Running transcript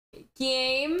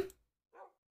game.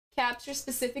 Capture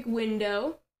specific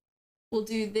window. We'll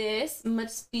do this.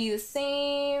 Must be the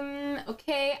same.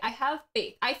 Okay, I have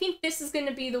faith. I think this is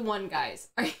gonna be the one, guys.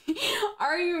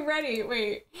 Are you ready?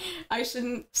 Wait, I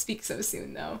shouldn't speak so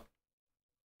soon, though.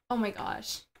 Oh my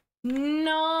gosh.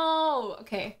 No!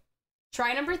 Okay.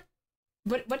 Try number...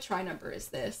 What try number is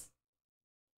this?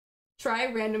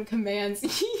 Try random commands.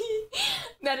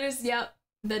 That is, yep.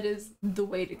 That is the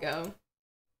way to go.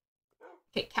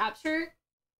 Okay, capture...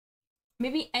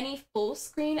 Maybe any full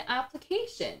screen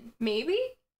application. Maybe?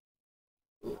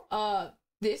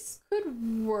 This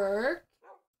could work.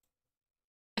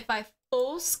 If I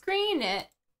full screen it,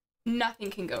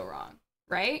 nothing can go wrong,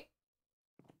 right?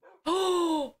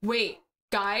 Oh, wait,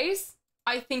 guys,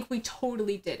 I think we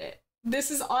totally did it. This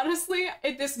is honestly,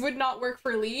 this would not work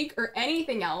for League or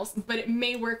anything else, but it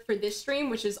may work for this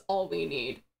stream, which is all we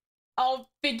need. I'll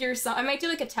figure some. I might do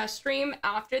like a test stream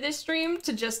after this stream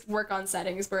to just work on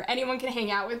settings where anyone can hang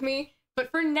out with me.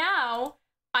 But for now,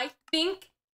 I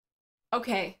think,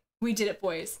 okay, we did it,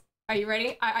 boys. Are you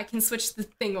ready? I can switch the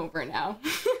thing over now.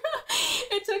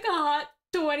 It took a hot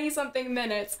 20-something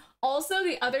minutes. Also,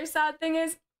 the other sad thing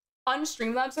is on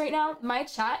Streamlabs right now, my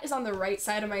chat is on the right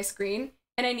side of my screen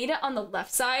and I need it on the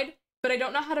left side, but I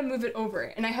don't know how to move it over.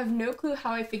 And I have no clue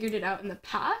how I figured it out in the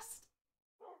past.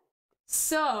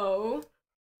 So,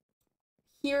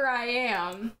 here I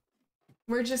am.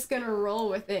 We're just gonna roll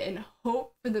with it and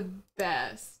hope for the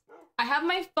best. I have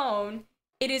my phone.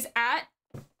 It is at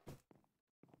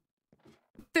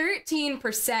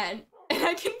 13%, and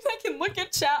I can look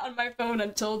at chat on my phone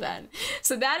until then.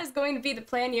 So that is going to be the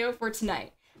plan, yo, for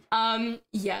tonight.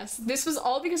 Yes, this was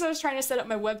all because I was trying to set up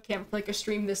my webcam for like a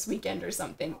stream this weekend or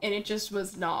something, and it just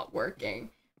was not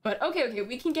working. But okay,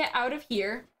 we can get out of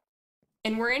here.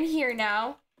 And we're in here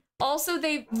now. Also,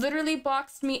 they literally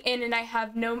boxed me in and I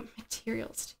have no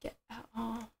materials to get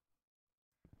out.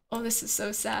 Oh, this is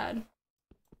so sad.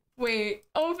 Wait,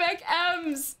 OBS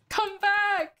M's, come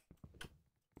back!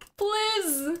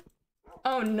 Please!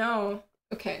 Oh no.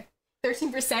 Okay,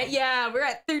 13%, yeah, we're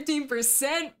at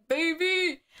 13%,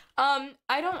 baby!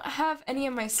 I don't have any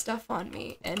of my stuff on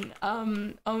me, and,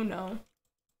 oh no.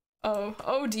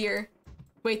 Oh dear.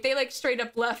 Wait, they like straight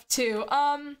up left too.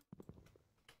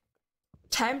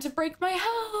 Time to break my house.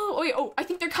 Oh, wait, I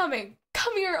think they're coming.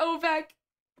 Come here, Ovek.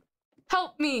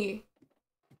 Help me.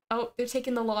 Oh, they're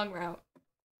taking the long route.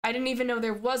 I didn't even know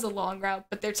there was a long route,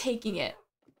 but they're taking it.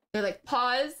 They're like,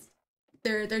 pause.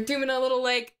 They're doing a little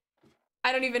like,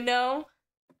 I don't even know.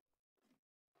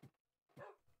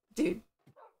 Dude.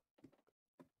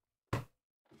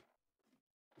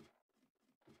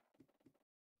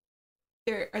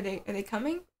 Are they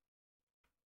coming?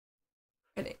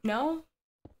 Are they? No?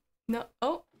 No.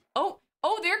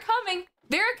 Oh, they're coming.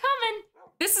 They're coming.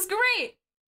 This is great.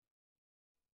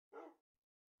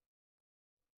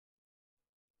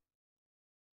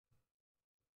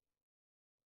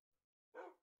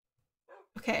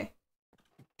 Okay.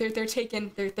 They're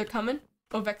taken. They're coming.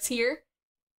 Ovek's here.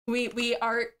 We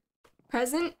are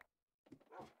present.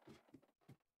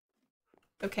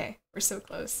 Okay, we're so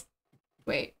close.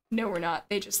 Wait, no we're not.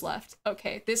 They just left.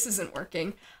 Okay, this isn't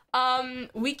working.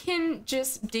 We can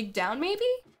just dig down, maybe?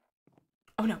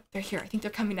 Oh no, they're here. I think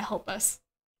they're coming to help us.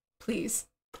 Please.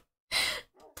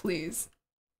 Please.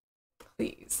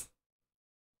 Please.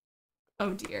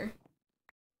 Oh dear.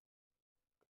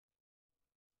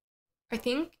 I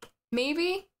think,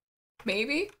 maybe?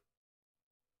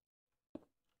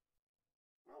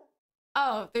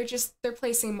 Oh, they're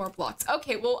placing more blocks.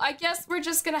 Okay, well, I guess we're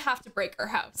just gonna have to break our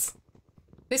house.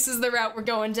 This is the route we're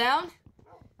going down.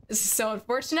 This is so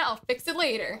unfortunate. I'll fix it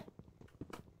later.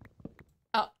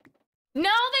 Oh. No,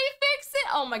 they fixed it!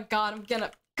 Oh my god, I'm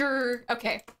gonna... Grr.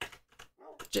 Okay.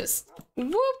 Just...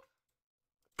 Whoop.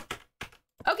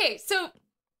 Okay, so...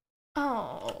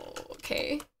 Oh,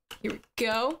 okay. Here we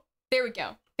go. There we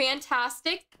go.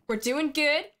 Fantastic. We're doing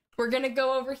good. We're gonna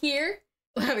go over here.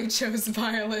 We chose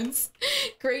violence.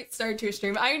 Great start to a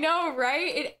stream. I know,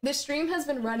 right? The stream has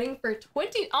been running for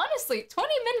 20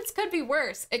 minutes could be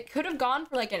worse. It could have gone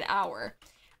for like an hour.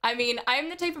 I mean, I'm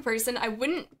the type of person, I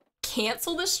wouldn't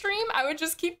cancel the stream. I would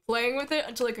just keep playing with it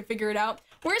until I could figure it out.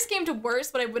 Worst came to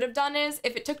worst, what I would have done is,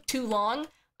 if it took too long,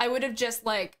 I would have just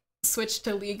like switched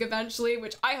to League eventually,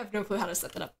 which I have no clue how to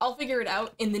set that up. I'll figure it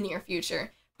out in the near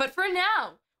future. But for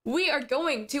now, we are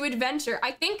going to adventure.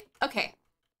 I think, okay,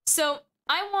 so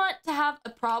I want to have a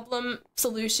problem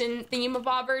solution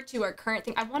thingamabobber to our current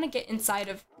thing. I want to get inside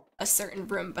of a certain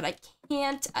room, but I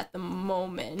can't at the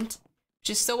moment,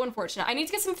 which is so unfortunate. I need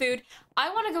to get some food. I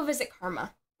want to go visit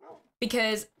Karma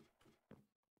because,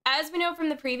 as we know from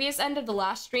the previous end of the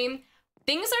last stream,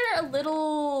 things are a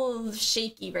little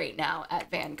shaky right now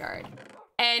at Vanguard.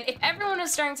 And if everyone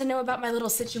is starting to know about my little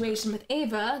situation with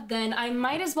Ava, then I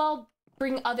might as well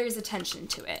bring others' attention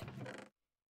to it.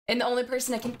 And the only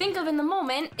person I can think of in the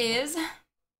moment is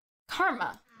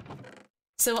Karma.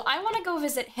 So I want to go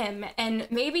visit him, and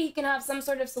maybe he can have some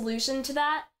sort of solution to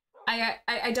that.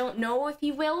 I don't know if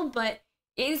he will, but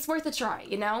it's worth a try,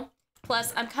 you know?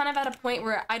 Plus, I'm kind of at a point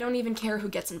where I don't even care who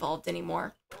gets involved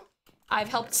anymore. I've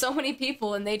helped so many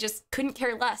people, and they just couldn't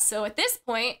care less. So at this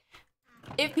point,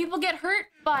 if people get hurt,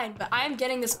 fine, but I am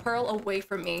getting this pearl away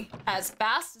from me as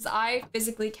fast as I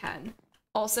physically can.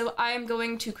 Also, I am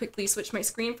going to quickly switch my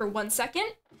screen for 1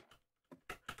 second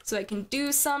so I can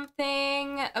do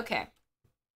something. Okay.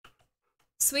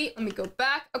 Sweet, let me go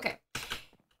back. Okay.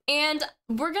 And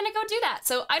we're gonna go do that.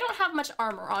 So I don't have much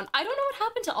armor on. I don't know what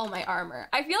happened to all my armor.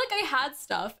 I feel like I had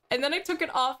stuff and then I took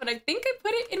it off and I think I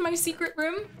put it in my secret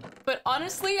room, but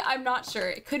honestly, I'm not sure.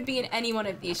 It could be in any one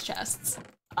of these chests.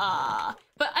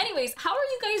 But anyways, how are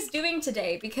you guys doing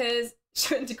today? Because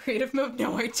she went into creative mode.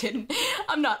 No, I didn't.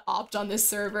 I'm not opt on this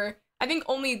server. I think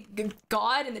only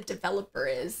God and the developer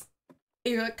is.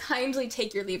 You're like, kindly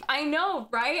take your leave. I know,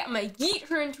 right? I'm gonna yeet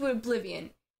her into oblivion.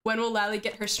 When will Lilee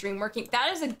get her stream working?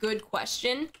 That is a good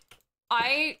question.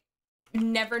 I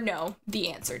never know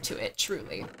the answer to it,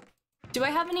 truly. Do I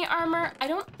have any armor? I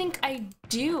don't think I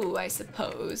do, I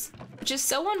suppose. Which is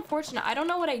so unfortunate. I don't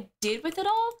know what I did with it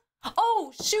all.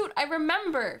 Oh, shoot, I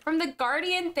remember. From the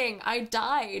Guardian thing, I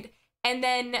died. And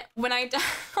then when I died,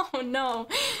 oh no,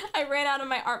 I ran out of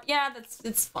my arm. Yeah,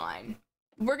 it's fine.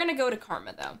 We're gonna go to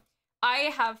Karma, though.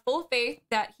 I have full faith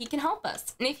that he can help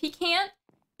us. And if he can't,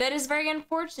 that is very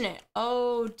unfortunate.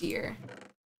 Oh, dear.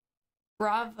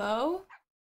 Bravo.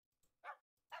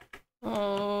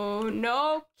 Oh,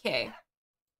 no. Okay.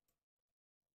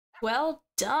 Well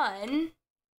done.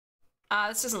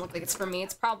 This doesn't look like it's for me.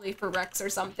 It's probably for Rex or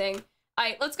something.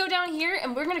 Alright, let's go down here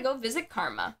and we're gonna go visit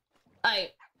Karma.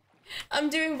 Alright. I'm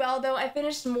doing well, though. I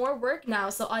finished more work now,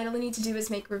 so all I only need to do is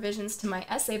make revisions to my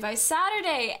essay by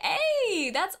Saturday. Hey,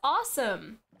 that's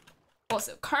awesome.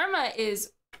 Also, Karma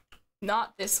is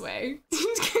not this way.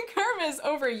 Karma is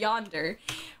over yonder.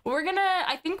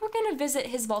 I think we're gonna visit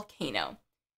his volcano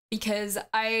because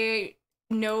I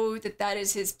know that that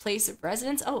is his place of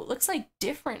residence. Oh, it looks like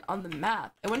different on the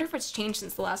map. I wonder if it's changed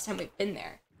since the last time we've been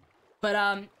there.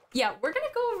 But yeah, we're gonna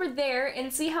go over there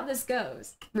and see how this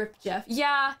goes. Rip Jeff.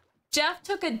 Yeah, Jeff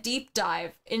took a deep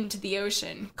dive into the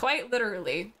ocean, quite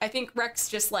literally. I think Rex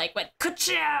just like went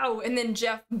ka-chow, and then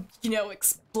Jeff, you know,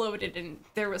 exploded, and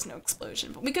there was no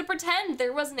explosion. But we could pretend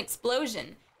there was an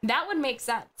explosion. That would make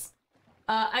sense.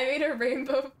 I made a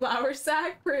rainbow flower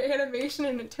sack for animation,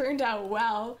 and it turned out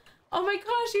well. Oh my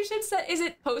gosh, you should set, is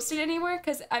it posted anywhere?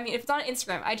 Because, I mean, if it's on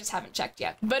Instagram, I just haven't checked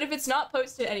yet. But if it's not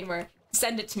posted anywhere,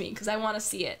 send it to me, because I want to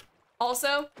see it.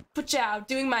 Also, pachow,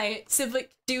 doing my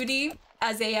civic duty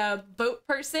as a boat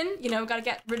person. You know, gotta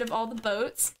get rid of all the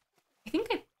boats.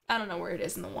 I don't know where it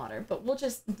is in the water, but we'll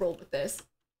just roll with this.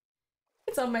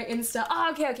 It's on my Insta.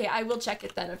 Oh, okay, I will check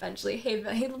it then eventually. Hey,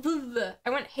 I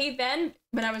went, hey, Ben,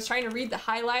 when I was trying to read the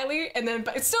hi, Lilee, and then,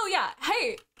 but still, yeah,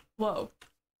 hey, whoa.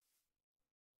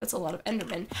 That's a lot of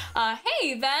Enderman.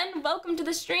 Hey, Ben, welcome to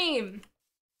the stream.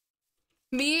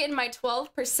 Me and my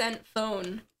 12%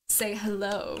 phone say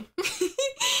hello.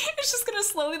 It's just gonna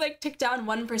slowly like tick down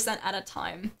 1% at a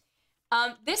time.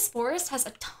 This forest has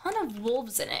a ton of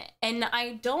wolves in it, and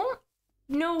I don't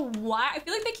know why. I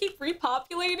feel like they keep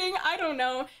repopulating. I don't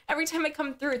know. Every time I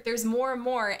come through it, there's more and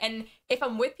more, and if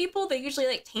I'm with people, they usually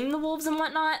like tame the wolves and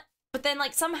whatnot, but then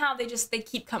like somehow they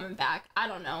keep coming back. I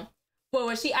don't know. Whoa,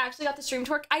 has she actually got the stream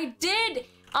to work? I did!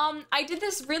 I did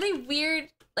this really weird,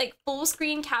 like, full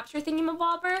screen capture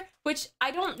thingamabobber, which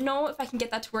I don't know if I can get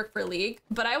that to work for League,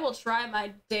 but I will try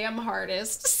my damn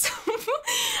hardest. So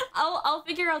I'll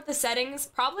figure out the settings.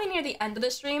 Probably near the end of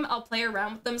the stream, I'll play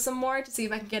around with them some more to see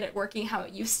if I can get it working how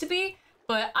it used to be,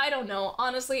 but I don't know.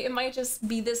 Honestly, it might just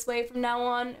be this way from now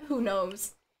on. Who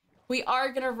knows? We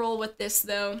are gonna roll with this,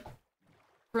 though.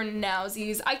 For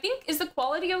nowsies. I think, is the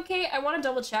quality okay? I want to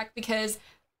double check because,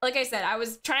 like I said, I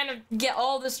was trying to get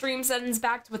all the stream settings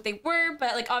back to what they were,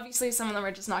 but like obviously some of them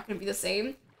are just not going to be the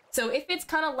same. So if it's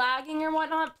kind of lagging or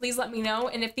whatnot, please let me know.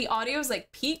 And if the audio is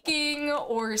like peaking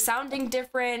or sounding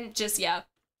different, just, yeah,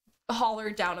 holler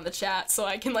down in the chat so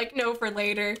I can like know for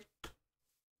later.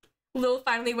 Lil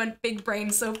finally went big brain,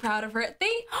 so proud of her.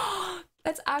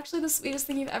 That's actually the sweetest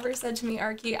thing you've ever said to me,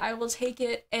 Arky. I will take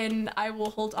it and I will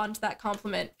hold on to that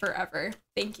compliment forever.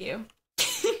 Thank you.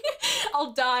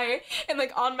 I'll die and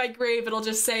like on my grave it'll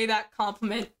just say that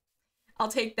compliment. I'll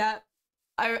take that.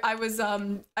 I've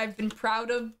been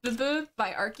proud of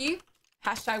by Arky.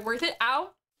 Hashtag worth it.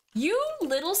 Ow. You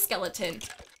little skeleton.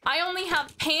 I only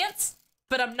have pants,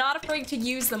 but I'm not afraid to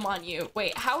use them on you.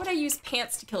 Wait, how would I use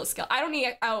pants to kill a skeleton? I don't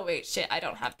need, oh wait, shit, I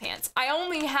don't have pants. I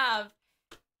only have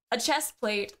a chest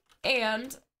plate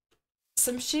and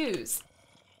some shoes.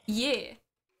 Yeah.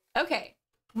 Okay,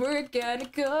 we're gonna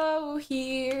go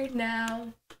here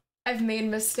now. I've made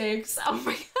mistakes. Oh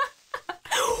my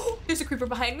god. There's a creeper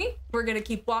behind me. We're gonna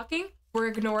keep walking. We're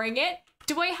ignoring it.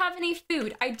 Do I have any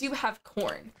food? I do have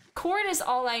corn. Corn is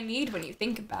all I need when you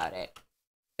think about it.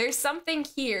 There's something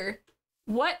here.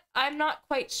 What? I'm not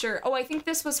quite sure. Oh, I think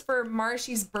this was for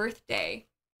Marshy's birthday,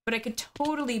 but I could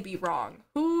totally be wrong.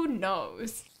 Who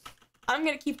knows? I'm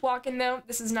gonna keep walking though.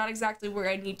 This is not exactly where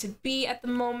I need to be at the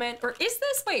moment. Or is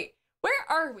this? Wait, where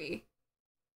are we?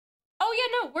 Oh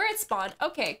yeah, no, we're at spawn.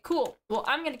 Okay, cool. Well,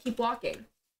 I'm gonna keep walking.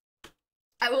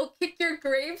 I will kick your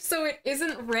grave so it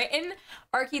isn't written.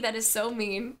 Arky, that is so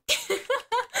mean.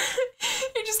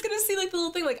 You're just gonna see like the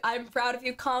little thing like, I'm proud of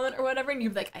you comment or whatever, and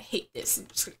you'd be like, I hate this, and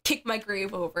just gonna kick my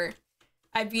grave over.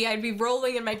 I'd be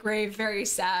rolling in my grave, very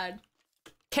sad.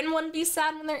 Can one be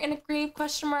sad when they're in a grave,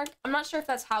 question mark? I'm not sure if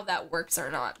that's how that works or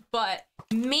not, but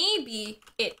maybe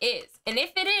it is. And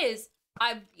if it is,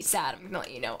 I would be sad, I'm gonna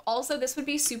let you know. Also, this would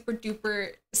be super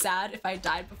duper sad if I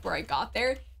died before I got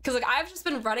there. Cause like I've just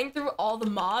been running through all the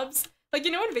mobs. Like,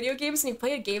 you know, in video games, and you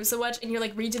play a game so much and you're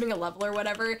like redoing a level or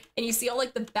whatever, and you see all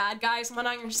like the bad guys and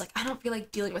whatnot, and you're just like, I don't feel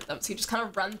like dealing with them. So you just kind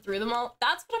of run through them all.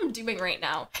 That's what I'm doing right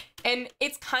now. And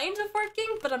it's kind of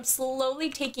working, but I'm slowly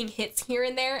taking hits here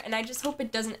and there, and I just hope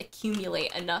it doesn't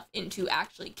accumulate enough into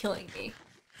actually killing me.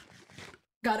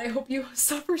 God, I hope you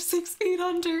suffer 6 feet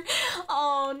under.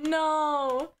 Oh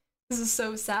no. This is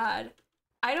so sad.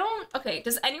 Okay,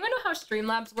 does anyone know how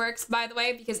Streamlabs works, by the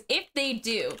way? Because if they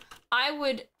do, I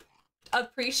would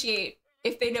appreciate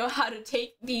if they know how to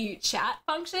take the chat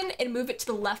function and move it to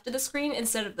the left of the screen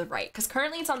instead of the right. Because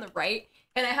currently it's on the right,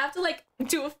 and I have to like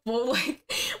do a full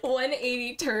like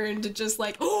 180 turn to just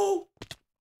like, oh!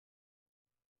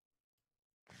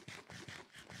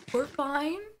 We're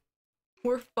fine.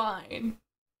 We're fine.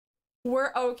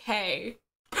 We're okay.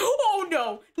 Oh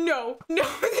no, no, no,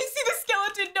 they see the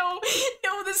skeleton, no,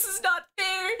 no, this is not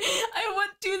fair. I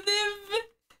want to live.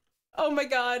 Oh my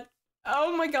god.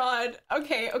 Oh my god.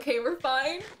 Okay, okay, we're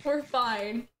fine. We're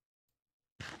fine.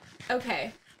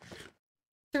 Okay.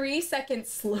 3 seconds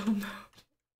slow mode.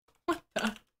 What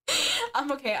the?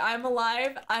 I'm okay, I'm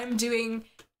alive. I'm doing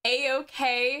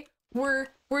a-okay. We're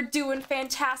doing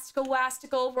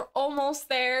fantastical-wastical. We're almost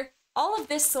there. All of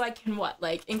this so I can what?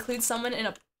 Like include someone in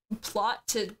a plot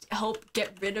to help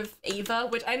get rid of Ava,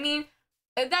 which I mean,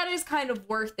 that is kind of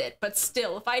worth it, but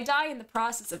still, if I die in the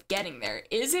process of getting there,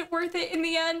 is it worth it in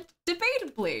the end?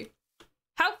 Debatably.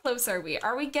 How close are we?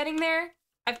 Are we getting there?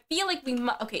 I feel like we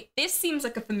might. Okay, this seems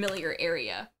like a familiar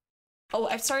area. Oh,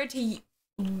 I've started to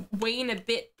wane a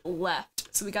bit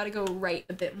left, so we gotta go right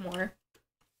a bit more.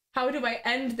 How do I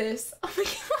end this? Oh my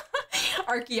god.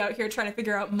 Arky out here trying to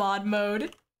figure out mod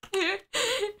mode. This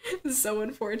is so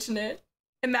unfortunate.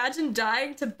 Imagine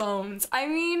dying to bones. I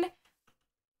mean,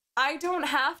 I don't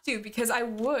have to because I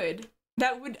would.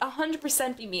 That would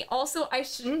 100% be me. Also, I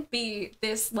shouldn't be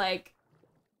this, like,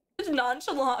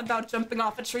 nonchalant about jumping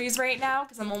off of trees right now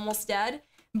because I'm almost dead.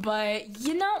 But,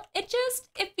 you know, it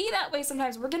be that way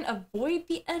sometimes. We're gonna avoid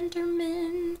the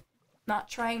Enderman. Not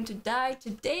trying to die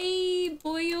today,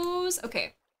 boyos.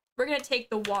 Okay, we're gonna take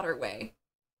the waterway.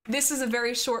 This is a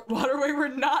very short waterway. We're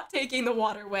not taking the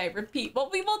waterway. Repeat. Well,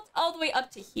 we will all the way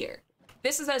up to here.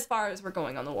 This is as far as we're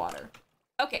going on the water.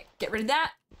 Okay, get rid of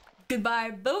that. Goodbye,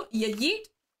 boat. Ya yeet.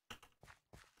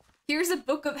 Here's a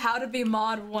book of how to be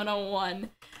mod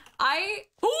 101. I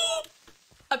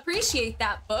appreciate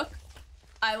that book.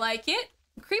 I like it.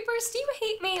 Creepers, do you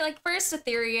hate me? Like, first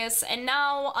Aetherius, and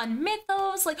now on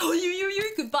Mythos, like, oh,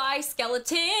 you, goodbye,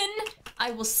 skeleton.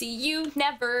 I will see you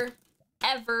never,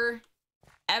 ever,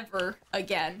 ever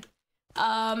again.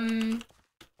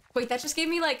 Wait, that just gave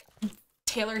me, like,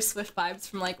 Taylor Swift vibes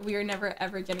from, like, we are never,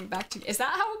 ever getting back to... Is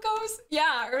that how it goes?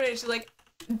 Yeah, or she's like,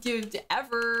 dude,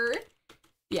 ever.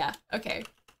 Yeah, okay.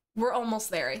 We're almost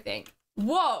there, I think.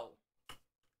 Whoa!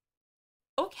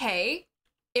 Okay.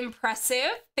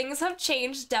 Impressive. Things have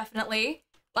changed, definitely.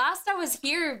 Last I was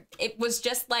here, it was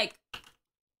just, like,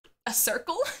 a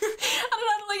circle? I don't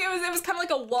know, like, it was kind of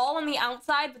like a wall on the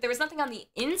outside, but there was nothing on the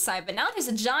inside. But now there's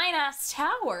a giant-ass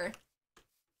tower.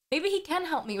 Maybe he can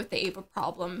help me with the Ava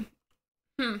problem.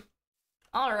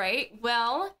 Alright,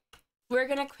 well, we're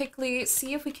gonna quickly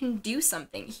see if we can do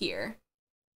something here.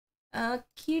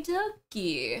 Okie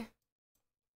dokie.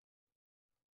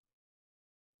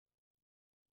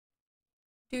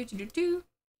 Do.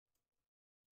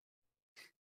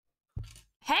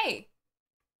 Hey,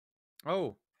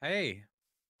 Oh, hey.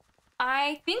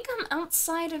 I think I'm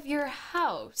outside of your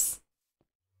house.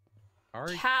 Are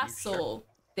you sure? Castle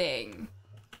thing.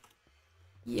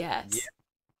 Yeah. Yes.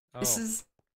 This Oh, is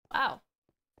wow.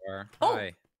 Oh,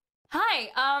 hi.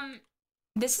 hi.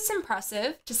 This is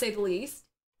impressive to say the least.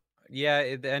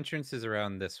 Yeah, the entrance is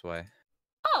around this way.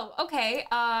 Oh, okay.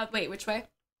 Wait, which way?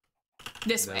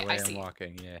 This The way. I way I'm see.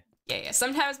 walking, yeah. Yeah.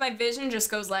 Sometimes my vision just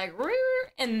goes like, "Rrr,"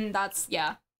 and that's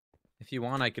yeah. If you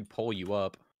want, I could pull you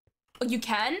up. Oh, you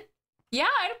can? Yeah,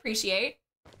 I'd appreciate.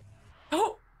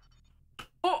 Oh,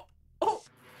 oh, oh.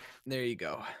 There you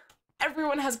go.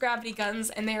 Everyone has gravity guns,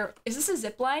 and they're. Is this a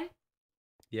zip line?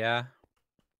 Yeah,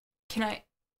 Can I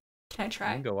you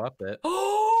try? can go up it.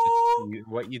 Oh!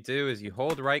 What you do is you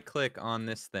hold right click on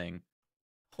this thing,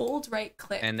 Hold right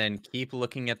click. and then keep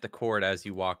looking at the cord as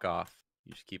you walk off.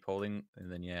 You just keep holding,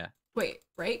 and then yeah. Wait,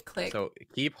 right click. So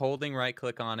keep holding right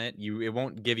click on it. It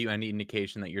won't give you any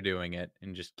indication that you're doing it,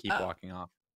 and just keep walking off.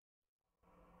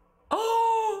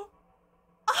 Oh!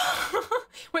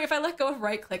 Wait, if I let go of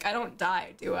right click, I don't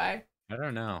die, do I? I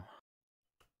don't know.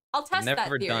 I'll test I've that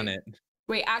never theory. done it.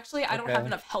 Wait, actually, I don't have Okay.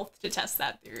 enough health to test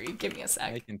that theory. Give me a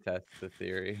sec. I can test the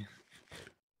theory.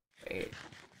 Wait.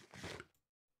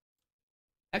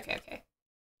 Okay.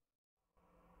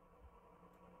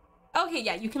 Okay,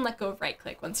 yeah, you can let go of right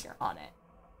click once you're on it.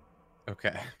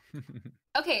 Okay.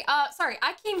 Okay, sorry,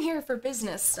 I came here for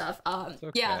business stuff. It's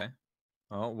okay. Yeah.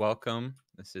 Oh, welcome.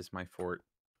 This is my fort.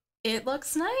 It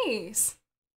looks nice.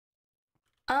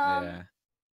 Yeah.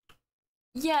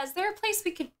 Yeah, is there a place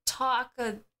we could talk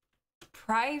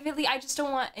privately? I just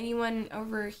don't want anyone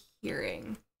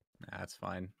overhearing. That's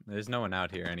fine. There's no one out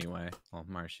here anyway. Well,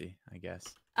 Marshy, I guess.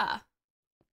 Ah.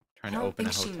 Trying I to don't open a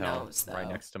think she hotel knows, right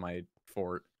though. next to my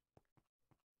fort.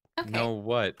 Okay. No,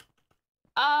 what?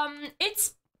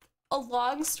 It's a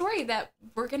long story that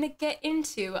we're gonna get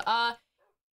into. Are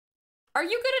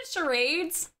you good at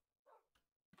charades?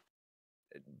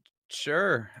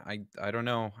 Sure. I don't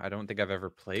know. I don't think I've ever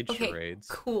played charades.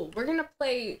 Cool. We're gonna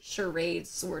play charades,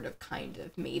 sort of, kind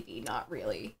of, maybe, not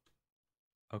really.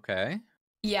 Okay.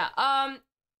 Yeah, well,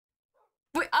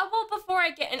 before I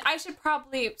get in, I should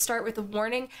probably start with a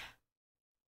warning.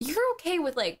 You're okay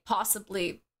with, like,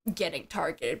 possibly getting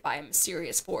targeted by a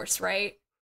mysterious force, right?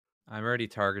 I'm already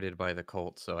targeted by the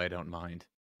cult, so I don't mind.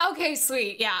 Okay,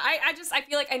 sweet. Yeah, I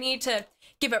feel like I need to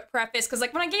give a preface, because,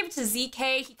 like, when I gave it to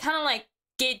ZK, he kind of, like,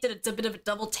 did a bit of a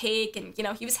double take, and, you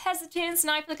know, he was hesitant, so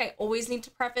now I feel like I always need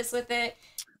to preface with it.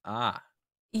 Ah.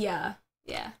 Yeah,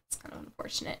 it's kind of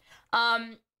unfortunate.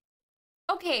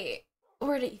 Okay,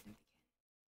 where to even begin?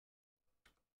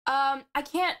 I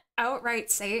can't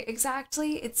outright say it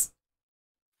exactly. It's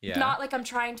not like I'm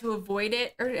trying to avoid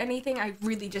it or anything. I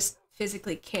really just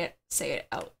physically can't say it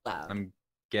out loud. I'm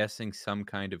guessing some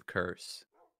kind of curse.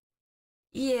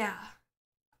 Yeah.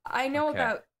 I know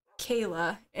about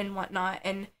Kayla and whatnot,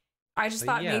 and I just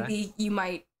thought maybe you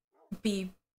might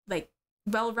be, like,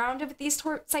 well-rounded with these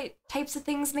types of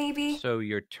things, maybe. So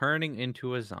you're turning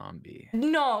into a zombie.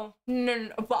 No.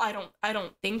 Well, I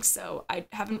don't think so. I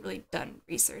haven't really done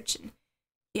research, and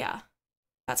yeah,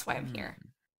 that's why I'm here.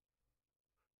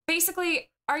 Basically,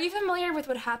 are you familiar with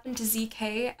what happened to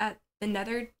ZK at the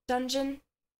Nether dungeon?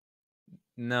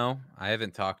 No, I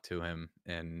haven't talked to him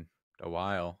in a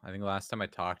while. I think the last time I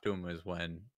talked to him was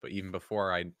but even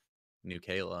before I knew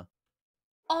Kayla.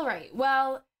 All right,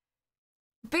 well,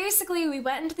 basically we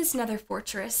went into this Nether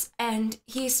fortress and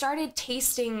he started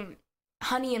tasting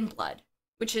honey and blood,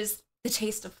 which is the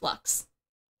taste of flux.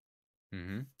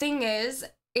 Thing is,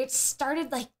 it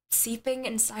started, like, seeping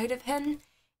inside of him,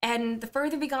 and the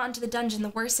further we got into the dungeon, the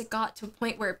worse it got, to a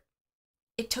point where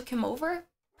it took him over,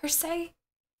 per se.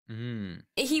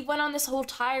 He went on this whole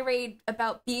tirade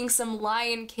about being some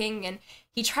Lion King, and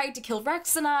he tried to kill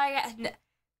Rex and I, and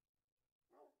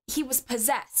he was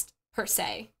possessed, per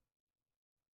se.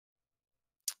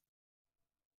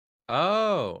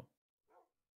 Oh.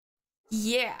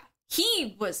 Yeah,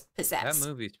 he was possessed. That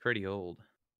movie's pretty old.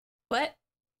 What?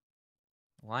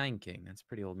 Lion King, that's a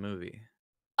pretty old movie.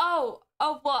 Oh,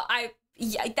 well,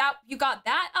 you got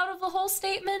that out of the whole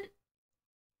statement?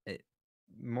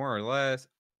 More or less.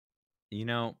 You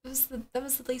know, that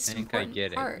was the least important part. I think I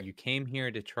get it. You came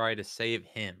here to try to save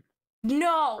him.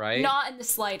 No, right? Not in the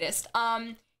slightest.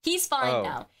 He's fine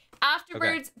now.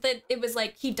 Afterwards, it was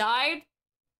like he died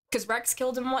because Rex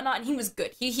killed him and whatnot, and he was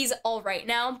good. He's all right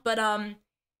now. But I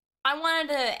wanted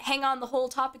to hang on the whole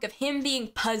topic of him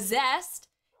being possessed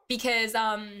because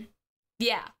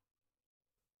yeah,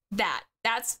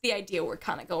 that's the idea we're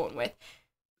kind of going with.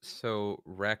 So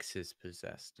Rex is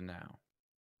possessed now.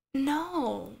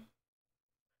 No.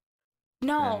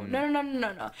 No, then no, no, no,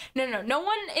 no, no, no, no, no. No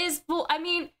one is. Well, I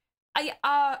mean,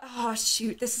 oh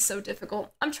shoot, this is so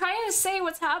difficult. I'm trying to say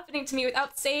what's happening to me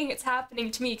without saying it's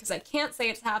happening to me because I can't say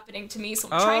it's happening to me. So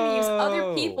I'm trying to use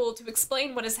other people to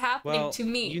explain what is happening to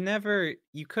me.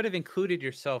 You could have included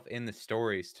yourself in the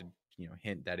stories to,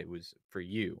 hint that it was for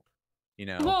you,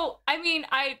 Well, I mean,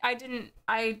 I didn't.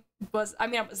 I was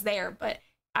there, but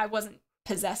I wasn't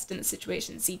possessed in the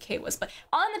situation ZK was. But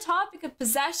on the topic of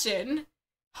possession,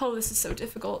 oh, this is so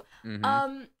difficult.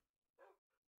 Mhm.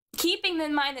 Keeping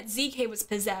in mind that ZK was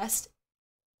possessed,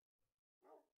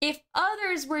 if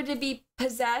others were to be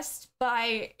possessed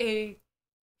by a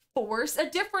force, a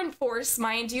different force,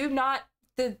 mind you, not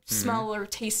the smell or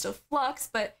taste of flux,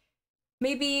 but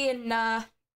maybe an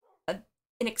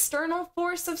external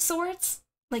force of sorts,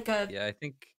 like a. Yeah, I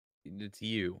think it's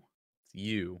you. It's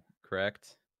you,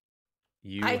 correct?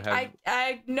 You have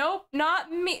Nope,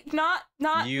 not me, not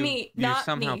me, you not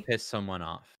somehow me. pissed someone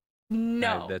off.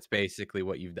 No. That's basically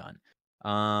what you've done.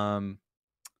 All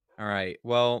right.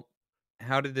 Well,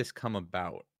 how did this come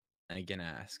about? I can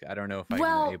ask. I don't know if I'm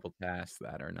Well, able to ask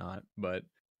that or not, but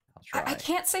I'll I try.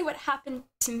 can't say what happened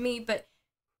to me, but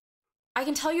I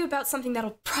can tell you about something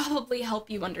that'll probably help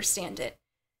you understand it.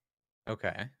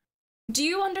 Okay. Do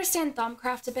you understand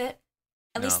Thumbcraft a bit?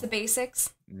 At least No. the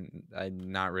basics?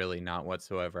 Not really, not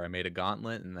whatsoever. I made a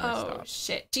gauntlet and then I Oh, stopped.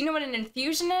 shit. Do you know what an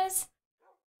infusion is?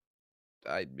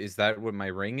 Is that what my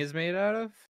ring is made out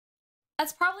of?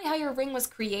 That's probably how your ring was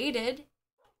created.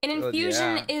 An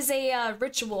infusion Yeah. is a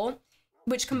ritual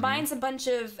which combines a bunch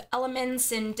of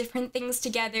elements and different things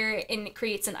together and it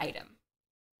creates an item.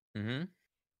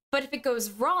 But if it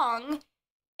goes wrong,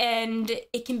 and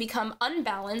it can become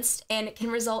unbalanced, and it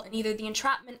can result in either the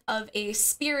entrapment of a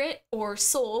spirit or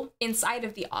soul inside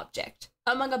of the object,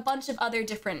 among a bunch of other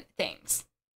different things.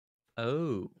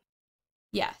 Oh.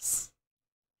 Yes.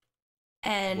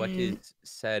 And what is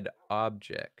said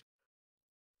object?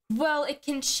 Well, it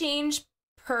can change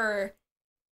per,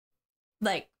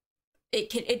 like, it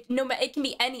can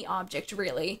be any object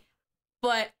really,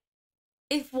 but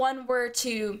if one were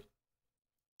to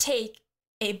take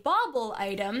a bauble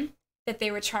item that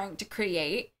they were trying to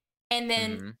create and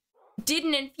then did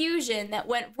an infusion that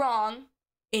went wrong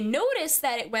and noticed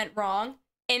that it went wrong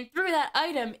and threw that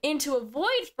item into a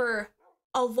void for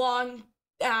a long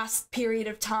ass period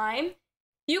of time,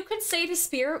 you could say the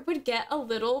spirit would get a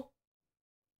little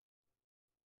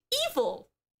evil,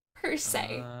 per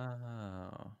se.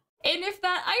 Oh. And if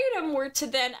that item were to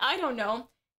then, I don't know,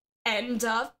 end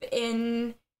up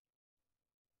in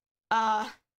a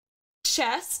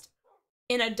chest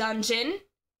in a dungeon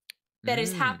that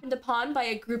is happened upon by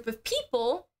a group of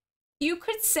people, you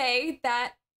could say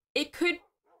that it could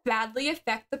badly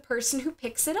affect the person who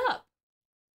picks it up.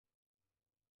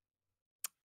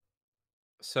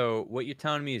 So what you're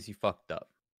telling me is you fucked up.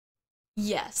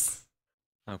 Yes.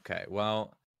 Okay,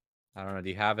 well, I don't know. Do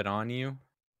you have it on you?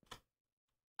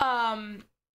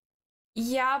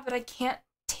 Yeah, but I can't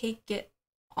take it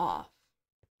off.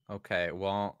 Okay,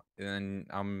 well, then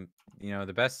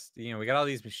the best, we got all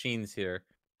these machines here.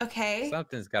 Okay.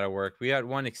 Something's got to work. We had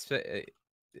one it's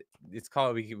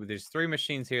called there's 3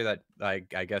 machines here that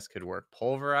like I guess could work.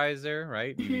 Pulverizer,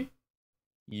 right?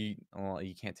 You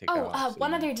can't take that off.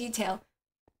 One other detail.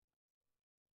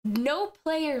 No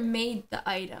player made the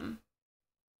item.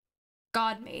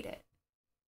 God made it.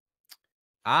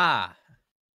 Ah.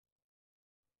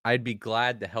 I'd be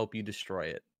glad to help you destroy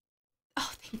it.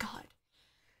 Oh, thank God.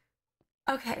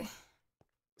 Okay.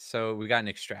 So we got an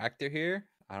extractor here.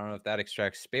 I don't know if that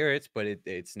extracts spirits, but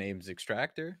its name's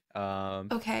extractor.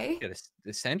 Okay. Yeah,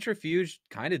 the centrifuge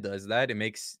kind of does that. It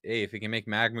makes if it can make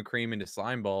magma cream into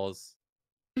slime balls,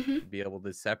 be able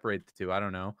to separate the two. I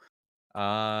don't know.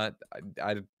 Well,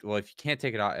 if you can't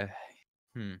take it out,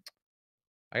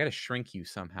 I gotta shrink you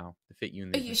somehow to fit you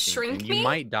in these machines. Shrink and you me?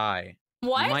 might die.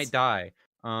 What? You might die.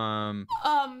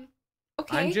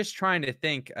 Okay. I'm just trying to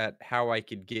think at how I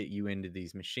could get you into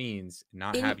these machines,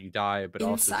 not have you die, but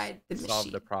also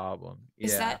solve the problem.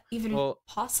 Is that even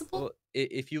possible? Well,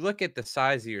 if you look at the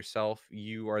size of yourself,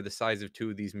 you are the size of 2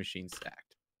 of these machines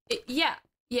stacked. Yeah.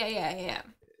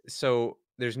 So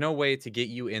there's no way to get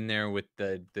you in there with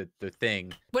the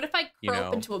thing. What if I curl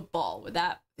up into a ball? Would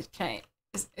that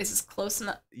is this close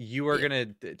enough? You are gonna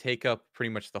take up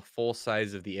pretty much the full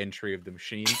size of the entry of the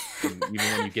machine, and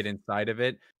even when you get inside of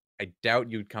it, I doubt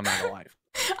you'd come out alive.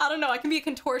 I don't know. I can be a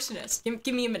contortionist.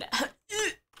 Give me a minute.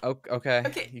 Okay.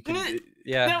 Okay. You can,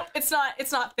 yeah. No, it's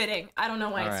not fitting. I don't know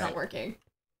why it's not working.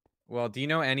 Well, do you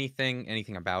know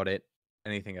anything about it?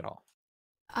 Anything at all?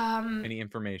 Any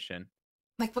information?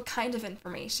 Like what kind of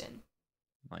information?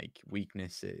 like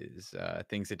weaknesses,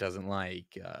 things it doesn't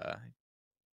like.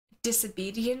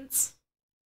 Disobedience.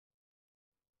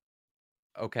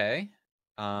 Okay.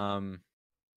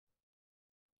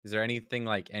 Is there anything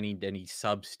like any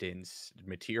substance,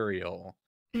 material,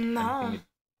 anything No. it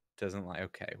doesn't like?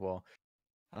 Okay, well,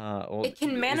 It can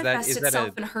is that manifest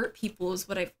itself and hurt people is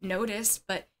what I've noticed,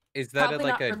 but probably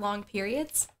like not for long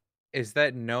periods. is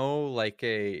that no like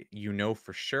a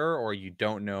for sure, or you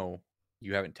don't know,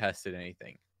 you haven't tested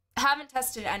anything? I haven't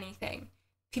tested anything. All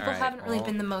People right, haven't really well,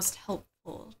 been the most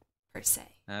helpful, per se.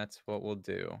 that's what we'll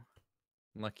do.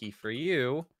 Lucky for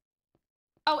you.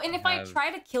 Oh, and if I Have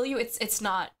try to kill you, it's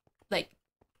not like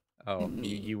you me.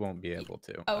 you won't be able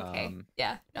to. Okay.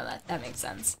 Yeah. No, that makes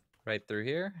sense. Right through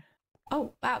here.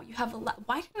 Oh wow, you have a lot.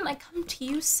 Why didn't I come to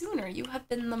you sooner? You have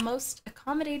been the most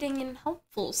accommodating and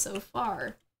helpful so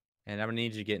far. And I'm gonna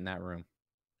need you to get in that room.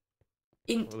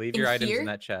 We'll leave your items in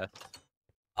that chest.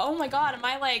 Oh my god, am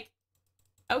I like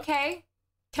okay?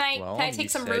 Can I take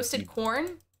some roasted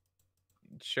corn?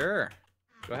 Sure.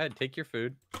 Go ahead, take your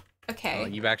food. Okay.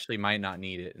 You actually might not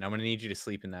need it, and I'm gonna need you to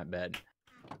sleep in that bed.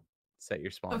 Set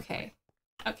your spawn. Okay.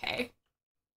 Okay.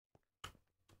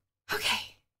 Okay.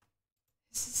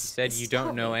 You said you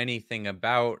don't know anything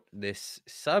about this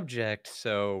subject,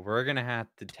 so we're gonna have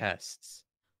to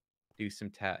do some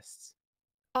tests.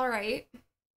 All right.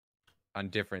 On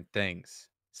different things.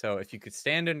 So if you could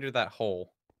stand under that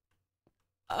hole.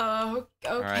 Okay.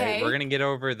 All right, we're gonna get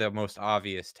over the most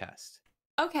obvious test.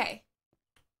 Okay.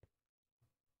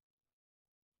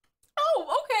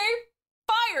 Oh, okay.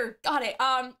 Fire. Got it.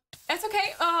 That's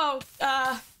okay. Oh,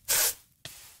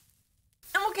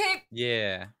 I'm okay.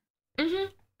 Yeah. Mm-hmm.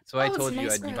 So I told you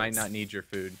you might not need your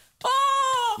food.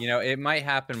 Oh! You know, it might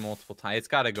happen multiple times. It's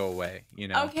got to go away, you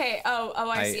know. Okay. Oh,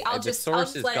 I see. I'll just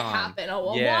let it happen. I'll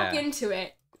walk into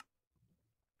it.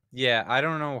 Yeah, I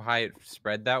don't know how it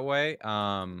spread that way.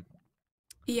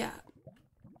 Yeah.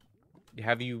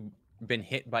 Have you been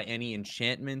hit by any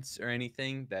enchantments or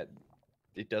anything that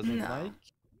it doesn't like?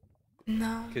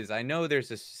 No. Because I know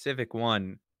there's a specific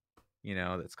one, you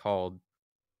know, that's called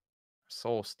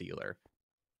Soul Stealer,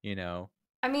 you know.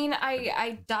 I mean,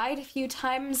 I died a few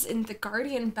times in the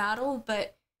Guardian battle,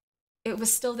 but it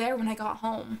was still there when I got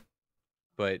home.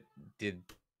 But did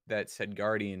that said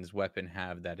Guardian's weapon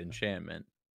have that enchantment?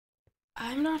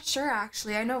 I'm not sure,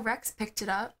 actually. I know Rex picked it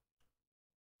up.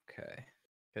 Okay.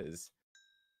 Because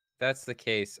that's the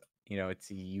case, you know,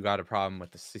 you got a problem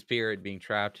with the spirit being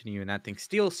trapped in you, and that thing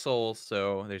steals souls,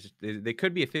 so there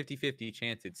could be a 50-50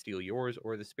 chance it'd steal yours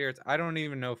or the spirits. I don't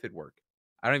even know if it'd work.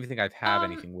 I don't even think I have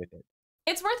anything with it.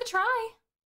 It's worth a try.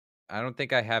 I don't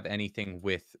think I have anything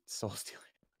with soul stealing.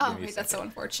 Oh, wait, that's so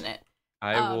unfortunate.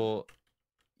 I will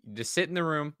just sit in the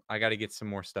room. I got to get some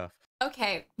more stuff.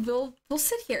 Okay, we'll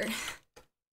sit here.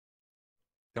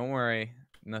 Don't worry,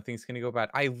 nothing's gonna go bad.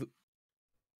 I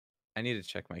need to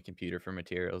check my computer for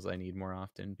materials I need more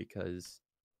often, because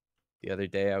the other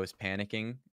day I was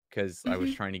panicking because I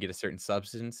was trying to get a certain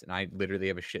substance, and I literally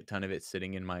have a shit ton of it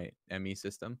sitting in my ME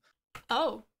system.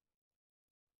 Oh.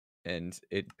 And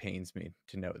it pains me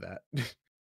to know that.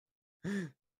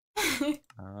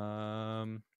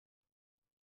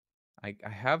 I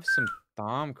have some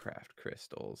Thaumcraft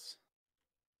crystals.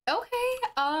 Okay.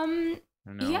 I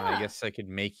don't know. Yeah. I guess I could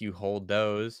make you hold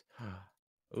those.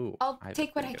 Ooh. I'll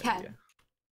take what I can. Idea.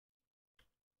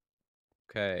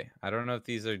 Okay. I don't know if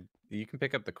these are. You can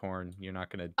pick up the corn. You're not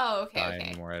gonna die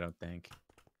anymore, I don't think.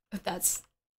 But that's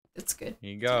good.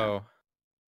 Here you go.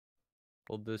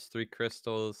 Hold those 3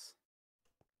 crystals.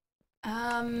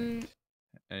 Anything?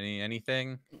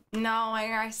 No,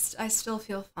 I still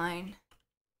feel fine.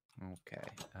 Okay.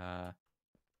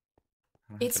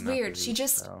 It's weird. She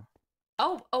just.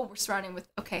 Oh, we're surrounding with.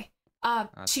 Okay.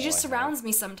 She just surrounds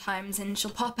me sometimes, and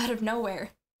she'll pop out of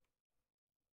nowhere.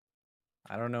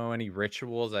 I don't know any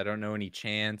rituals. I don't know any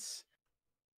chants.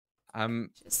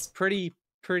 I'm pretty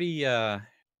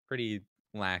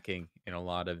lacking in a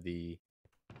lot of the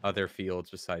other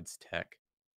fields besides tech.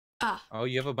 Oh,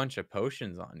 you have a bunch of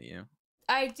potions on you.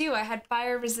 I do. I had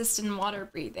fire resistant water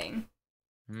breathing.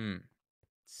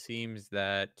 Seems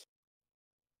that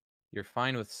you're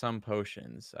fine with some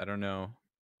potions. I don't know.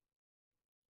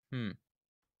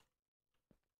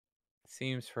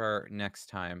 Seems for our next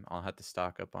time I'll have to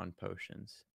stock up on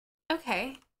potions.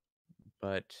 Okay.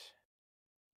 But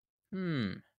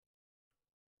trying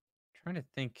to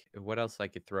think of what else I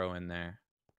could throw in there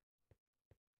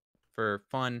for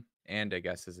fun and I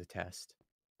guess as a test.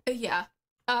 Yeah.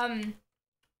 I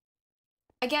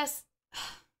guess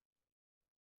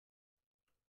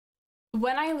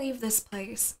when I leave this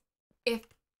place, if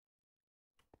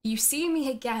you see me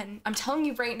again, I'm telling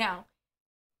you right now,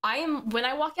 when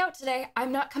I walk out today,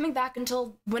 I'm not coming back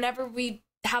until whenever we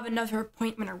have another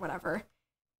appointment or whatever.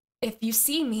 If you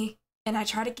see me and I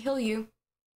try to kill you,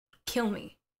 kill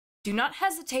me. Do not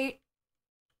hesitate.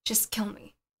 Just kill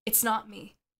me. It's not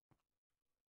me.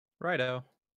 Righto.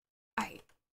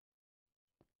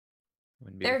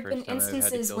 There have been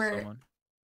instances where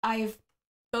I've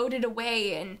voted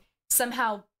away and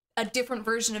somehow a different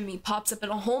version of me pops up in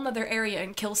a whole nother area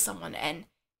and kills someone, and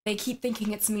they keep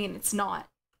thinking it's me and it's not.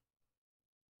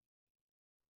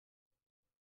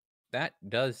 That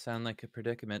does sound like a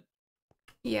predicament.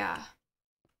 Yeah.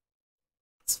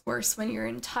 It's worse when your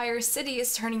entire city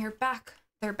is turning their back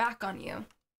on you.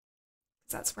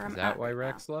 That's where I'm at. Is that why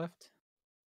Rex left?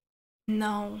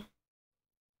 No.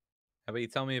 How about you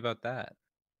tell me about that?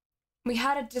 We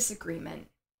had a disagreement.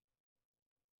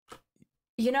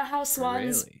 You know how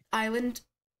Swan's Island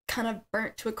kind of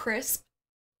burnt to a crisp?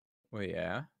 Well,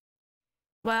 yeah.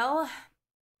 Well,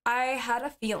 I had a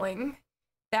feeling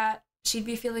that she'd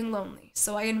be feeling lonely,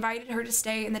 so I invited her to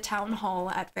stay in the town hall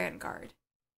at Vanguard.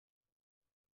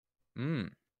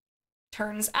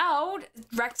 Turns out,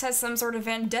 Rex has some sort of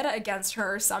vendetta against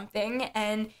her or something,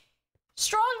 and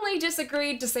strongly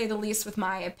disagreed, to say the least, with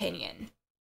my opinion.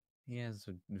 He has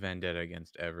a vendetta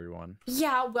against everyone.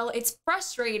 Yeah, well, it's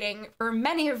frustrating for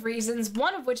many of reasons,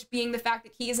 one of which being the fact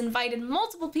that he has invited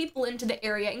multiple people into the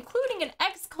area, including an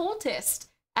ex-cultist.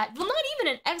 Well, not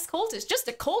even an ex-cultist, just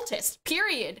a cultist,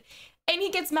 period. And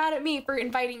he gets mad at me for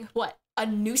inviting, what, a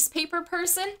newspaper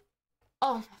person?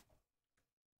 Oh,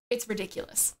 it's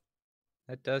ridiculous.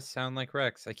 That does sound like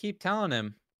Rex. I keep telling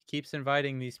him. He keeps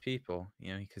inviting these people,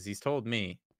 you know, because he's told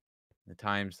me the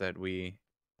times that we,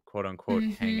 quote unquote,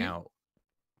 hang out.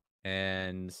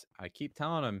 And I keep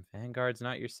telling him, Vanguard's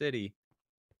not your city.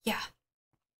 Yeah.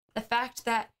 The fact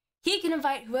that he can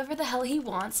invite whoever the hell he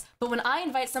wants, but when I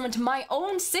invite someone to my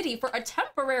own city for a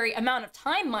temporary amount of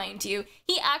time, mind you,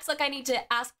 he acts like I need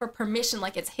to ask for permission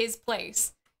like it's his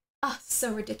place. Ah,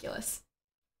 so ridiculous.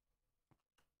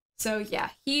 So yeah,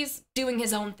 he's doing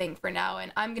his own thing for now,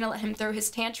 and I'm gonna let him throw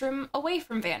his tantrum away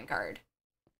from Vanguard.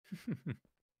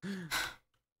 Sorry.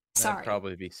 That'd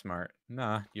probably be smart.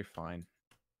 Nah, you're fine.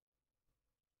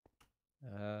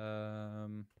 Yeah,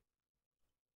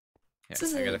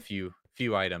 I got a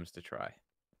few items to try.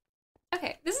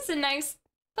 Okay, this is a nice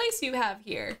place you have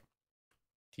here.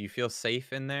 Do you feel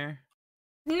safe in there?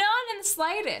 Not in the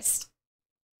slightest.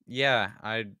 Yeah,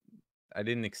 I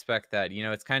didn't expect that. You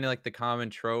know, it's kind of like the common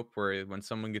trope where when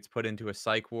someone gets put into a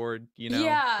psych ward, you know,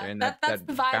 yeah, in that's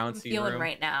the vibe I'm bouncy feeling room.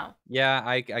 right now. Yeah,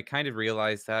 I kind of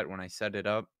realized that when I set it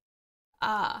up.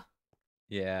 Ah.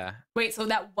 Yeah. Wait, so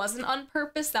that wasn't on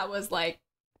purpose? That was like...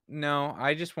 No,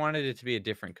 I just wanted it to be a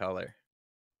different color.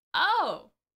 Oh.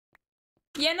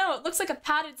 Yeah, no, it looks like a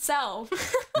padded cell.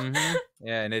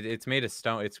 Yeah, and it's made of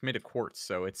stone. It's made of quartz,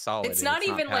 so it's solid. It's not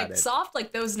even like soft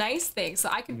like those nice things. So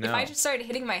I could, if I just started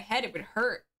hitting my head, it would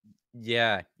hurt.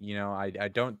 Yeah, you know, I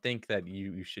don't think that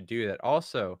you should do that.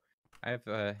 Also, I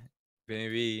have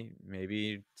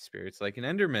maybe spirits like an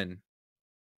Enderman.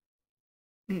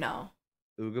 No.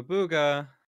 Ooga booga.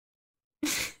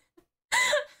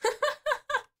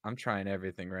 I'm trying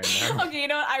everything right now. Okay, you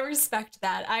know what? I respect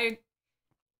that. I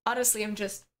honestly am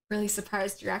just really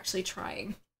surprised you're actually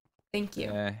trying. Thank you.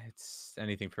 Yeah, it's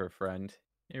anything for a friend.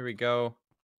 Here we go.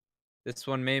 This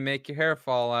one may make your hair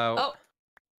fall out.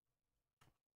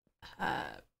 Oh.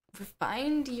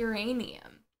 Refined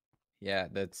uranium. Yeah,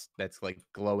 that's like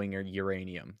glowing or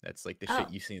uranium. That's like the shit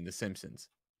you see in The Simpsons.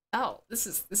 Oh, this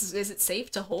is it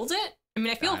safe to hold it? I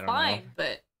mean, I feel fine,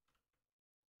 but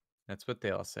that's what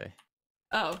they all say.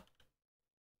 Oh.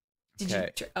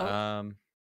 Okay. I have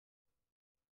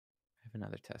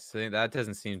another test. So that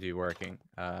doesn't seem to be working.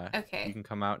 Okay. You can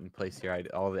come out and place your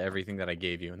everything that I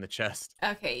gave you in the chest.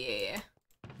 Okay, yeah.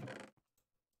 I'm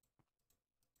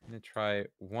gonna try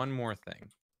one more thing.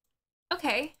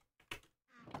 Okay.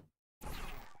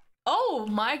 Oh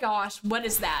my gosh, what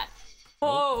is that?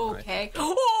 Oh, okay.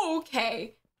 Oh,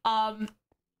 okay.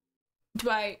 Do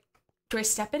I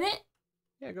step in it?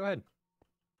 Yeah, go ahead.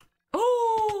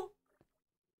 Oh.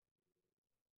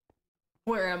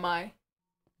 Where am I?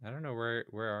 I don't know where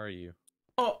are you?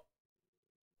 Oh.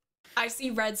 I see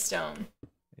redstone.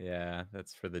 Yeah,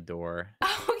 that's for the door.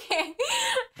 Okay.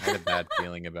 I had a bad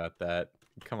feeling about that.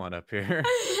 Come on up here.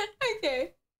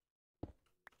 Okay.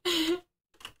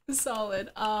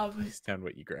 Solid. Place down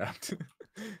what you grabbed.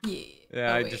 Yeah.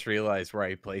 Yeah, I just realized where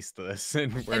I placed this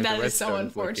and where and that the is so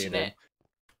unfortunate. Located.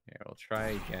 Here, we'll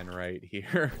try again right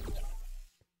here.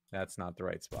 That's not the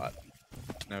right spot.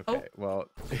 Okay, well,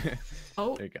 there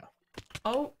you go.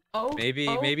 Oh.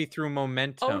 Maybe through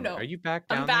momentum. Oh no. Are you back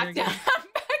down I'm back there again? down. I'm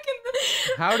back in the...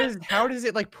 How does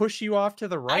it like push you off to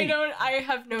the right? I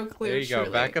have no clue. There you go.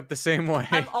 Truly. Back up the same way.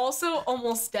 I'm also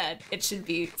almost dead. It should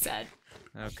be said.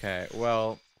 Okay.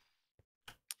 Well,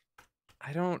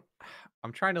 I'm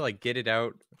trying to like get it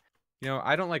out. You know,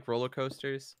 I don't like roller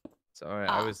coasters. So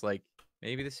I was like,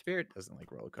 maybe the spirit doesn't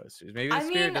like roller coasters. Maybe the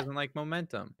spirit doesn't like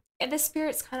momentum. And the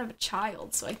spirit's kind of a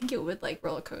child, so I think it would like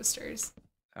roller coasters.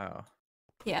 Oh.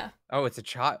 Yeah. Oh, it's a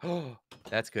child. Oh,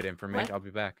 that's good information. What? I'll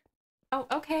be back. Oh,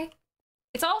 okay.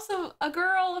 It's also a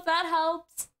girl, if that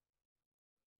helps.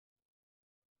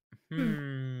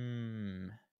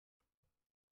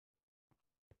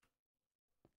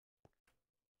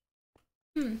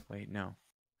 Wait, no.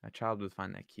 A child would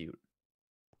find that cute.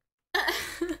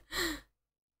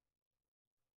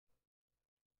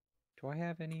 Do I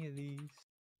have any of these?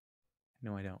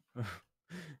 No, I don't.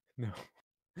 No.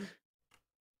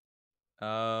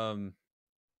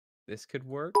 This could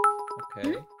work.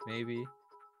 Okay, maybe.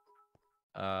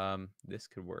 This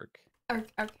could work.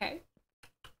 Okay.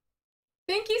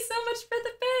 Thank you so much for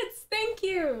the bits. Thank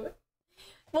you.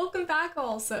 Welcome back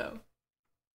also.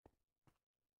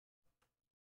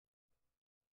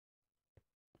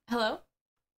 Hello?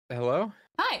 Hello?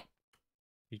 Hi.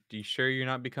 You sure you're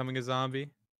not becoming a zombie?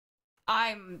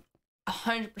 I'm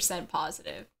 100%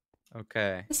 positive.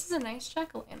 Okay. This is a nice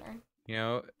jack-o'-lantern. You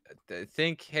know,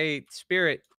 think, hey,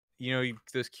 spirit, you know,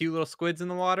 those cute little squids in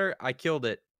the water, I killed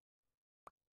it.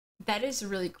 That is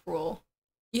really cruel.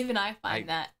 Even I find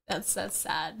that's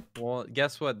sad. Well,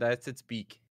 guess what? That's its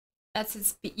beak. That's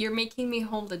its beak. You're making me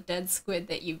hold a dead squid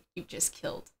that you've just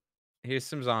killed. Here's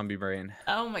some zombie brain.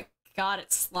 Oh my god,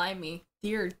 it's slimy.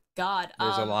 Dear god.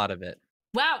 There's a lot of it.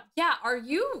 Wow, yeah, are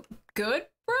you good,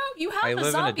 bro? You have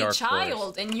a zombie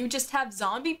child and you just have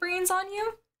zombie brains on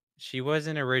you? She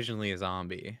wasn't originally a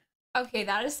zombie. Okay,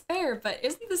 that is fair, but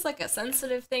isn't this like a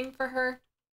sensitive thing for her?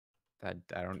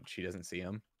 She doesn't see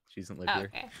him. She doesn't live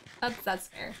here. Okay, that's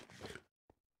fair.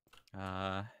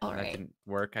 That didn't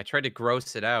work. I tried to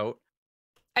gross it out.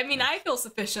 I mean, I feel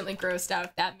sufficiently grossed out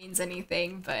if that means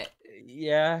anything, but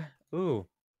yeah. Ooh.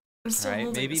 I'm still All right,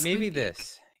 holding maybe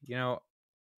this. You know,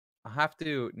 I'll have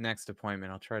to next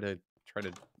appointment. I'll try to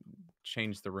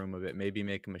change the room a bit. Maybe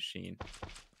make a machine.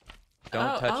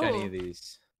 Don't touch any of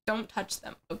these. Don't touch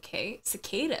them. Okay,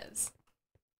 cicadas.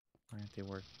 Why aren't they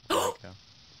working? There we go.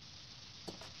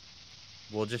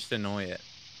 We'll just annoy it.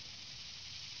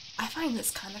 I find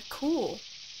this kind of cool.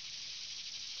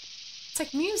 It's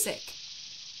like music.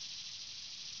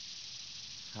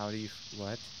 How do you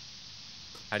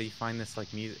find this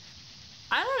like music?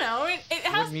 I don't know. It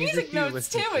has music notes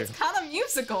too. It's kind of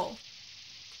musical.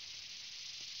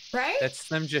 Right? That's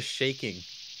them just shaking.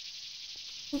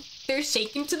 They're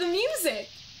shaking to the music.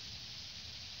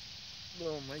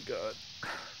 Oh my god.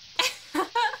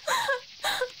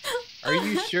 Are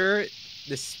you sure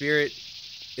the spirit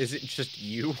isn't just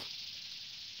you?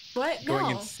 What?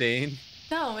 Going insane?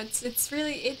 No, it's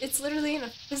literally in a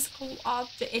physical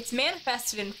object. It's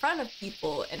manifested in front of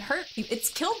people and hurt people. It's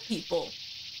killed people.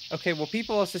 Okay, well,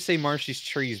 people also say Marshy's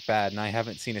tree is bad, and I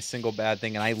haven't seen a single bad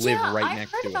thing, and I live right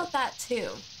next to it. I've heard about that too.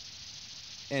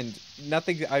 And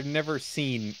nothing. I've never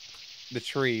seen the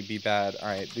tree be bad. All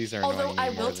right, these are annoying. Although I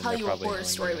will tell you a horror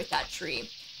story with that tree.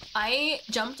 I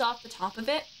jumped off the top of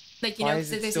it, like you know,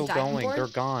 there's a diving board. They're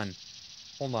gone.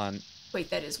 Hold on. Wait,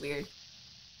 that is weird.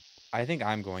 I think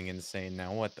I'm going insane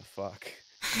now. What the fuck?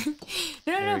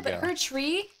 No, but her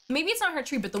tree, maybe it's not her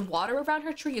tree, but the water around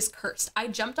her tree is cursed. I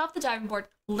jumped off the diving board,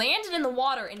 landed in the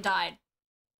water, and died.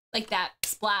 Like that,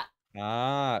 splat.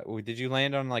 Ah, did you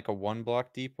land on like a 1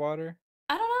 block deep water?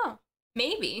 I don't know.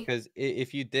 Maybe. Because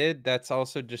if you did, that's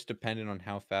also just dependent on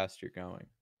how fast you're going.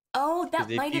 Oh, that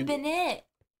might have been it.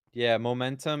 Yeah,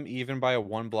 momentum, even by a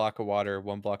 1 block of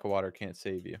water can't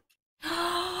save you.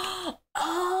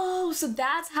 Oh, so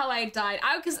that's how I died.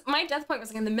 Because my death point was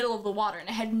like in the middle of the water, and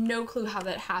I had no clue how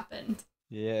that happened.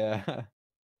 Yeah.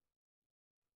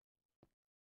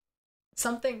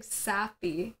 Something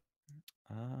sappy.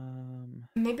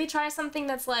 Maybe try something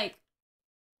that's like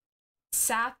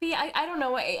sappy. I don't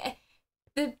know.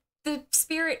 The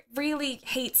spirit really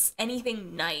hates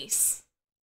anything nice.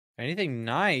 Anything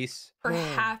nice? Or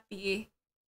happy.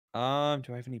 Do I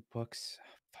have any books?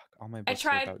 Fuck, all my books I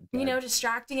tried, are about dead.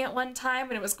 distracting it one time,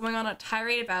 and it was going on a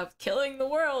tirade about killing the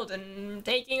world and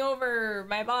taking over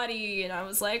my body, and I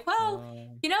was like, well,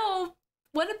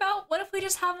 what if we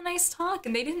just have a nice talk?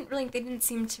 And they didn't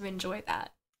seem to enjoy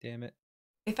that. Damn it.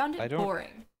 They found it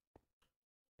boring.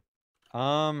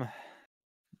 I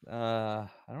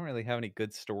don't really have any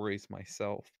good stories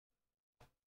myself.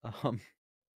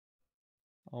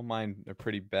 All mine are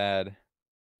pretty bad.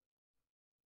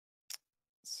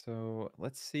 So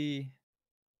let's see.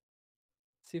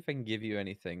 see if I can give you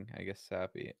anything, I guess,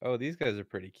 Sappy. Oh, these guys are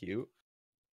pretty cute.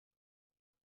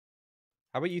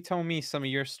 How about you tell me some of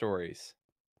your stories?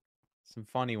 Some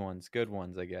funny ones, good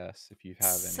ones, I guess, if you have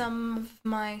any. Some of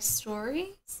my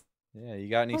stories? Yeah, you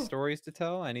got any Oh, stories to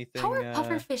tell? how Anything, are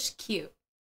pufferfish cute?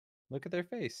 look at their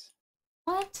face.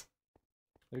 What?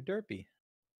 They're derpy.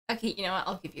 Okay, you know what?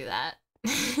 I'll give you that.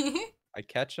 I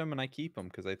catch them and I keep them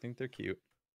because I think they're cute.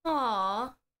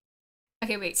 Aw.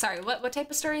 Okay, wait, sorry. What type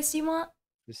of stories do you want?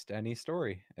 Just any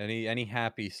story, any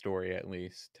happy story at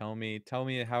least. Tell me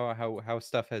how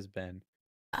stuff has been.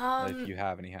 If Um, you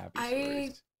have any happy I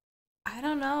stories. I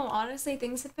don't know. Honestly,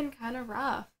 things have been kind of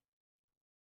rough.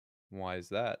 Why is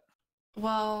that?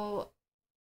 Well,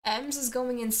 Ems is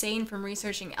going insane from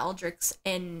researching Eldrix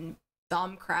in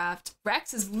Thaumcraft.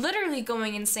 Rex is literally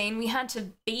going insane. We had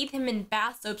to bathe him in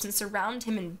bath soaps and surround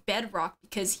him in bedrock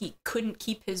because he couldn't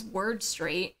keep his words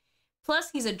straight.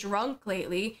 Plus, he's a drunk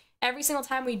lately. Every single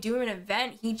time we do an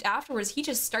event, afterwards he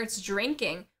just starts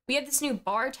drinking. We have this new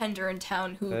bartender in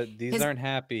town who These aren't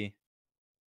happy.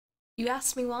 You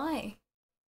asked me why.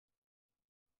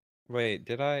 Wait,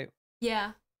 did I?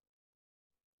 Yeah.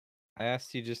 I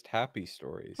asked you just happy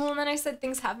stories. Well, and then I said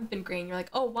things haven't been great. And you're like,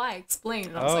 oh, why? Explain.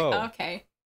 And I was Oh. like, okay.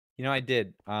 You know, I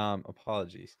did.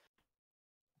 Apologies.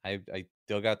 I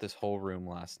still got this whole room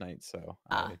last night, so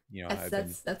I've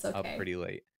been That's okay. up pretty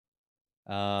late.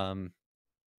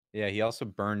 Yeah, he also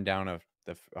burned down a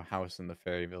house in the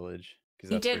fairy village because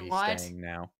He that's where did he's what? staying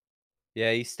now.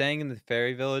 Yeah, he's staying in the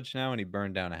fairy village now, and he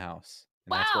burned down a house,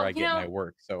 and that's where Wow, I get my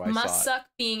work. So I saw must it. suck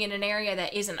being in an area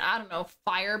that isn't, I don't know,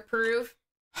 fireproof.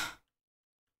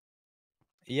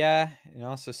 Yeah, it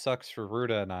also sucks for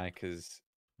Ruta and I because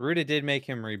Ruta did make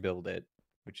him rebuild it,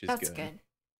 which is That's good. good.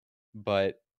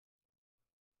 But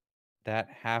that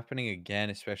happening again,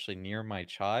 especially near my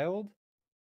child,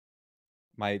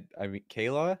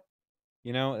 Kayla,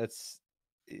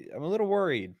 I'm a little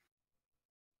worried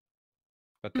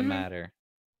about the matter.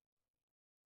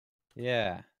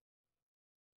 Yeah.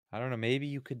 I don't know, maybe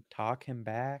you could talk him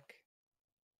back?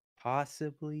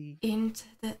 Possibly?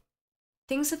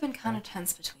 Things have been kind of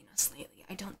tense between us lately.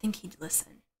 I don't think he'd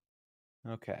listen.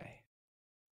 Okay.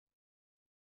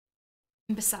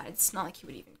 And besides, it's not like he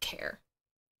would even care.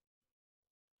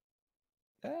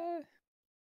 I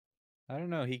don't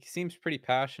know, he seems pretty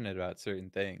passionate about certain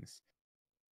things.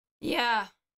 Yeah.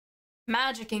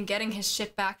 Magic and getting his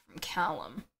shit back from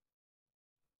Callum.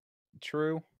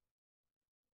 True.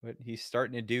 But he's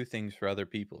starting to do things for other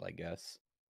people, I guess.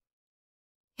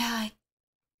 Yeah,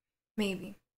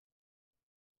 maybe.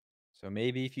 So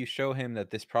maybe if you show him that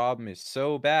this problem is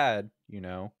so bad,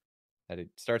 that it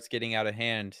starts getting out of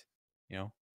hand,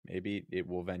 maybe it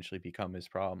will eventually become his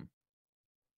problem.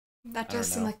 That does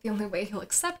seem like the only way he'll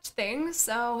accept things,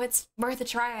 so it's worth a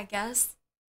try, I guess.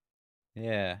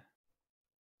 Yeah.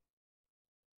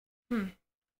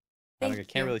 I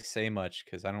can't really say much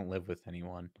because I don't live with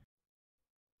anyone.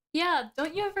 Yeah,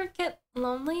 don't you ever get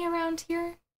lonely around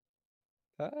here?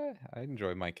 I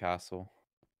enjoy my castle.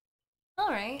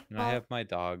 Alright. And I have my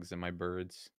dogs and my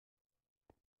birds.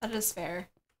 That is fair.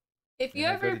 If you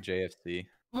I ever go to JFC.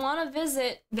 want to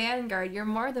visit Vanguard, you're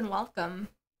more than welcome.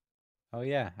 Oh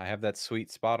yeah, I have that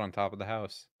sweet spot on top of the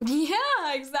house.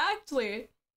 Yeah, exactly.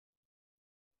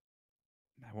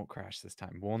 I won't crash this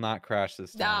time. Will not crash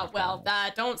this time. Ah, well,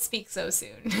 don't speak so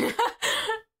soon.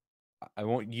 I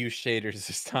won't use shaders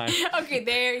this time. Okay,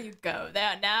 there you go.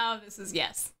 Now this is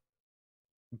yes.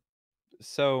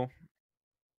 So,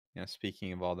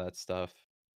 speaking of all that stuff,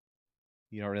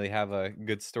 you don't really have a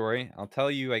good story. I'll tell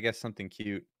you, I guess, something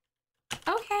cute.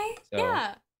 Okay, So,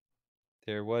 yeah.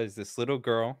 There was this little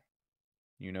girl,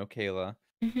 Kayla.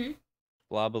 Mm-hmm.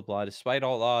 Blah, blah, blah. Despite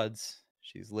all odds,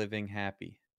 she's living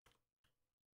happy.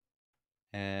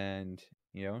 And,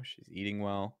 she's eating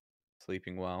well,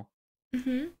 sleeping well.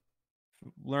 Mm-hmm.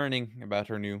 Learning about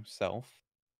her new self.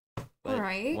 But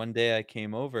one day I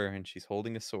came over and she's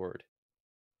holding a sword.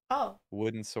 Oh.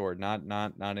 Wooden sword, not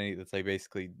any that's like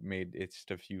basically made. It's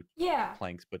just a few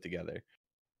planks put together.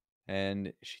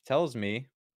 And she tells me,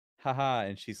 haha,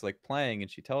 and she's like playing,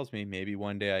 and she tells me maybe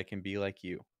one day I can be like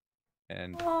you.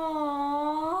 And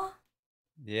aww.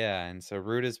 Yeah, and so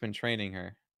Ruta's been training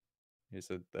her. There's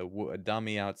a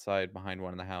dummy outside behind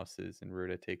one of the houses, and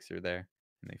Ruta takes her there,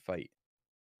 and they fight.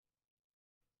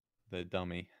 The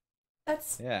dummy.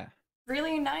 That's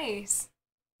really nice.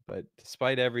 But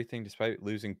despite everything, despite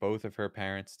losing both of her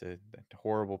parents to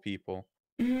horrible people,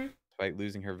 despite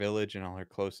losing her village and all her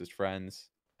closest friends,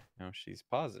 she's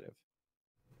positive.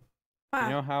 Wow.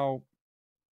 You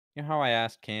know how I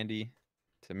asked Candy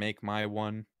to make my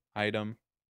one item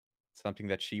something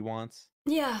that she wants?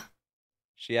 Yeah.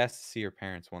 She asked to see her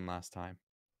parents one last time.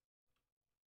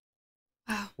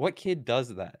 Wow. What kid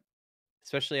does that?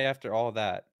 Especially after all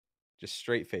that. Just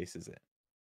straight faces it.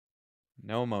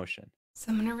 No emotion.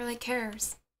 Someone who really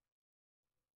cares.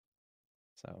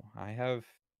 So I have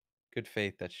good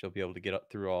faith that she'll be able to get up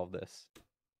through all of this.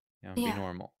 Be Yeah.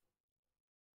 normal.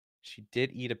 She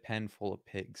did eat a pen full of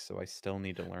pigs, so I still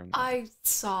need to learn that. I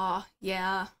saw,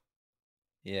 yeah.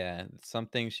 Yeah, it's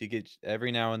something she gets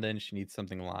every now and then. She needs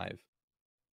something live.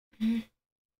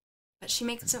 But she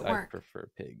makes it I work. prefer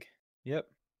pig. Yep.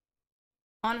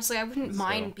 Honestly, I wouldn't So-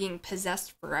 mind being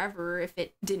possessed forever if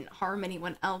it didn't harm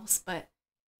anyone else, but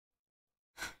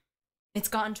it's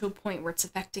gotten to a point where it's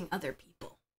affecting other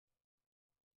people.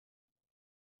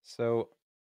 So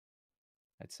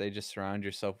I'd say just surround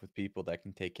yourself with people that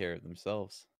can take care of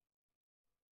themselves.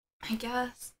 I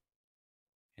guess.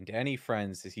 And any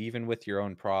friends, even with your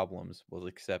own problems, will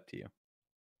accept you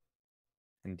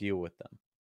and deal with them.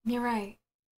 You're right.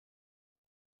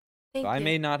 Thank I you.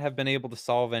 may not have been able to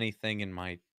solve anything in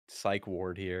my psych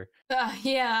ward here,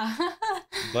 Yeah.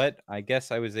 but I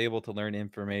guess I was able to learn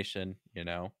information,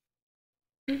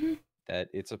 Mhm. that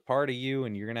it's a part of you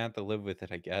and you're going to have to live with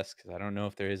it, I guess, because I don't know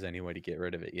if there is any way to get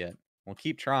rid of it yet. We'll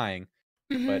keep trying,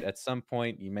 but Mhm. at some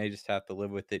point you may just have to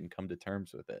live with it and come to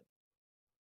terms with it.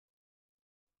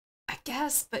 I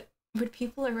guess, but would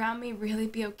people around me really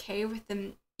be okay with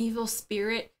an evil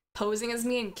spirit posing as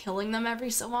me and killing them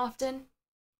every so often?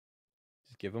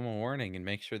 Just give them a warning and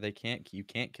make sure you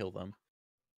can't kill them.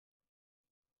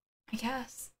 I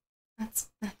guess.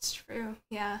 That's true.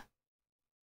 Yeah.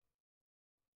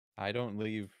 I don't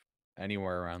leave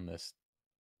anywhere around this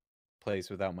place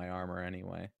without my armor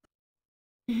anyway.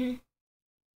 Mhm.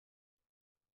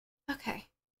 Okay.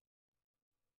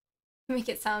 Make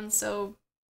it sound so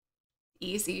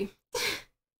easy.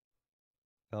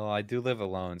 Well, I do live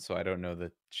alone, so I don't know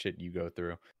the shit you go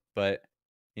through. But,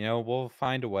 we'll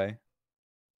find a way.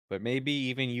 But maybe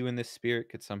even you and this spirit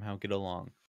could somehow get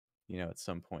along, at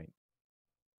some point.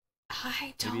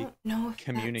 I Maybe don't know if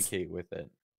communicate with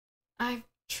it. I've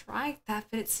tried that,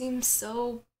 but it seems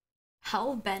so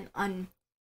hell-bent on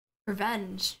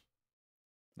revenge.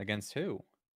 Against who?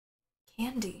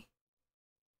 Candy.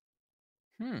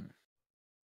 Hmm.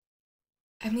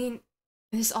 I mean,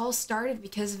 this all started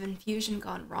because of infusion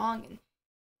gone wrong,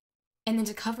 and then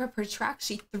to cover up her tracks,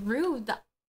 she threw the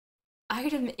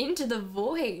item into the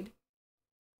void.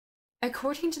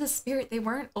 According to the spirit, they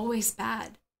weren't always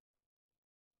bad.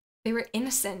 They were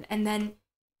innocent, and then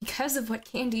because of what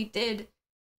Candy did,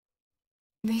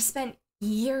 they spent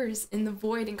years in the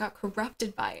void and got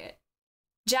corrupted by it.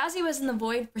 Jazzy was in the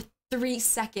void for 3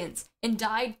 seconds and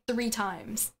died 3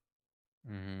 times.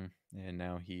 Mm-hmm. And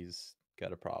now he's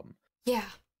got a problem. Yeah.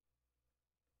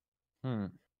 Hmm.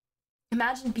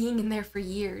 Imagine being in there for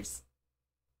years.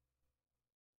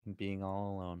 And being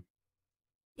all alone.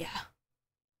 Yeah.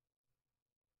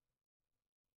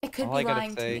 It could All be I gotta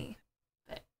lying to say, me,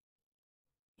 but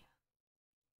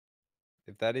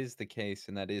if that is the case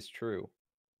and that is true,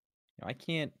 I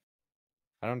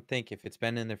don't think if it's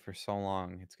been in there for so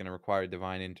long, it's going to require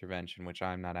divine intervention, which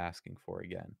I'm not asking for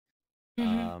again.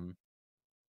 Mhm.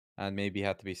 And maybe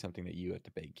have to be something that you have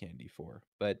to bake candy for.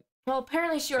 But Well,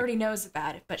 apparently she already knows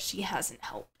about it, but she hasn't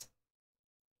helped.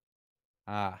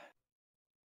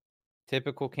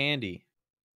 Typical Candy.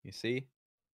 You see?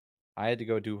 I had to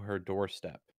go do her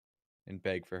doorstep and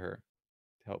beg for her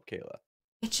to help Kayla.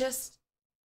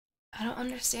 I don't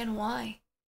understand why.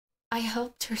 I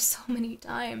helped her so many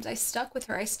times. I stuck with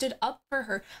her. I stood up for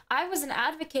her. I was an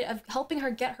advocate of helping her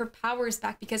get her powers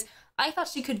back because I thought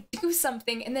she could do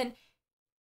something, and then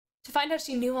to find out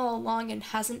she knew all along and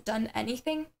hasn't done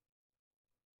anything.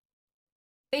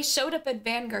 They showed up at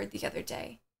Vanguard the other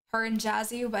day, her and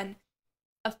Jazzy, when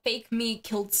a fake me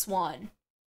killed Swan.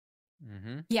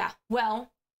 Mm-hmm. Yeah,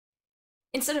 well,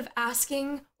 instead of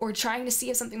asking or trying to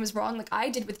see if something was wrong like I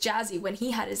did with Jazzy when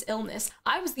he had his illness,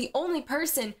 I was the only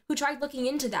person who tried looking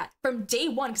into that from day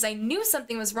one because I knew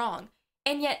something was wrong.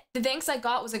 And yet, the thanks I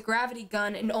got was a gravity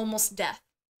gun and almost death.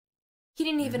 He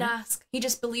didn't even ask. He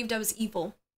just believed I was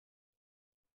evil.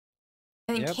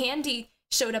 And then Candy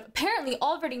showed up, apparently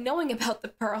already knowing about the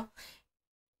pearl.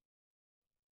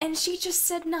 And she just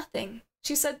said nothing.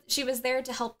 She said she was there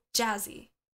to help Jazzy.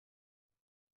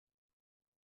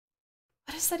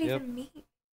 What does that even mean?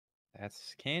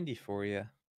 That's Candy for you.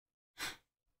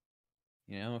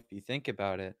 If you think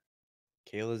about it,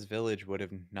 Kayla's village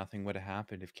nothing would have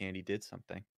happened if Candy did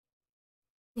something.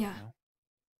 Yeah.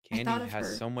 Candy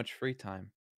has so much free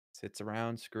time. Sits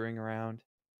around, screwing around.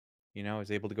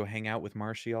 Is able to go hang out with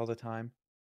Marshy all the time.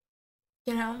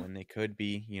 When they could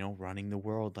be, running the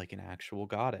world like an actual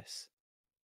goddess.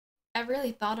 I've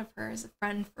really thought of her as a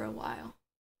friend for a while.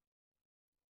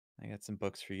 I got some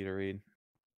books for you to read.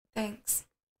 Thanks.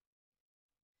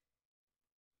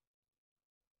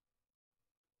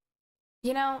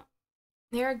 You know,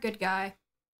 you're a good guy.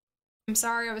 I'm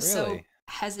sorry I was so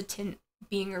hesitant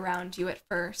being around you at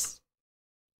first.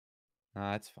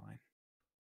 Nah, it's fine.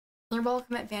 You're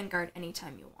welcome at Vanguard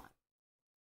anytime you want.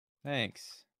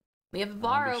 Thanks. We have a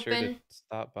bar I'll be open. sure to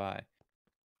stop by.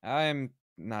 I'm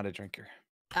not a drinker.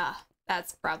 Ah,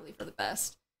 that's probably for the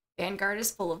best. Vanguard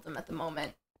is full of them at the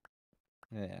moment.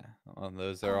 Yeah, well,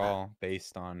 those are all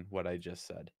based on what I just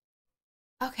said.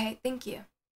 Okay, thank you.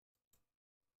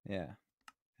 Yeah.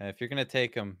 If you're going to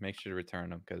take them, make sure to return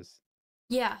them, because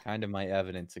kind of my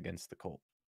evidence against the cult.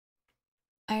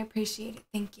 I appreciate it.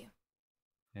 Thank you.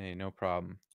 Hey, no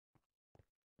problem.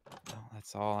 Well,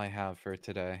 that's all I have for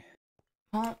today.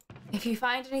 Well, if you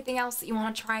find anything else that you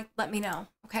want to try, let me know,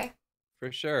 okay?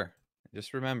 For sure.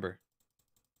 Just remember,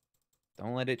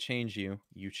 don't let it change you.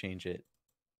 You change it.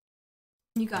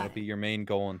 You got it. That'll be your main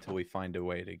goal until we find a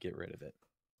way to get rid of it.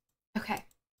 Okay.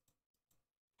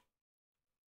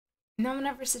 No one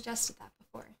ever suggested that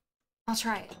before. I'll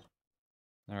try it.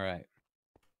 All right.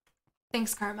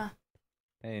 Thanks, Karma.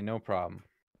 Hey, no problem.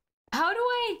 How do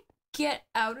I get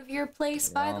out of your place,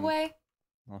 by the way?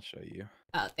 I'll show you.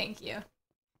 Oh, thank you.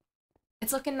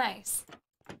 It's looking nice.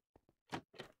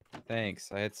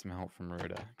 Thanks. I had some help from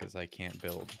Ruda, because I can't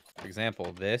build. For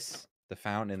example, this, the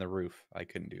fountain and the roof, I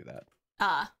couldn't do that.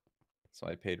 Ah. So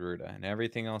I paid Ruda, and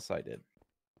everything else I did.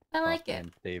 I like it.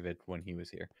 And David when he was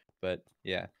here. But,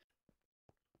 yeah.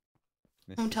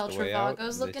 Hotel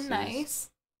Travago's looking nice.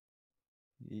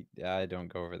 I don't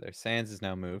go over there. Sans is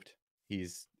now moved.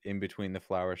 He's in between the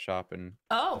flower shop and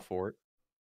the fort.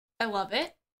 I love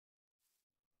it.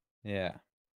 Yeah.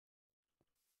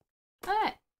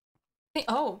 Hi. Hey,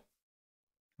 oh.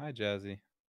 Hi, Jazzy.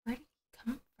 Where did he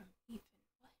come from even?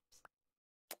 What?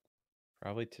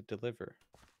 Probably to deliver.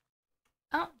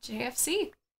 Oh,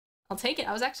 JFC. I'll take it.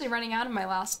 I was actually running out of my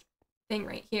last thing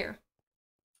right here.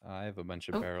 I have a bunch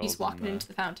of barrels. He's walking into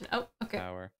the fountain. Oh, okay.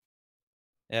 Tower.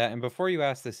 Yeah, and before you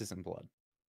ask, this isn't blood.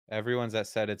 Everyone's that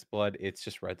said it's blood. It's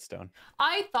just redstone.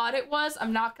 I thought it was.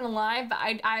 I'm not gonna lie, but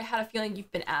I had a feeling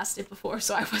you've been asked it before,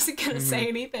 so I wasn't gonna say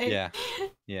anything. Yeah,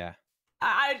 yeah.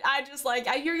 I just like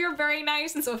you're very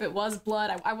nice, and so if it was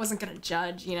blood, I wasn't gonna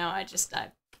judge. You know, I was just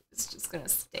gonna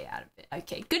stay out of it.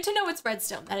 Okay, good to know it's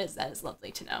redstone. That is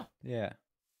lovely to know. Yeah.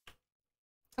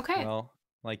 Okay. Well,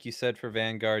 like you said for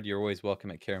Vanguard, you're always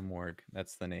welcome at Kaer Morg.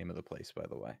 That's the name of the place, by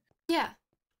the way. Yeah.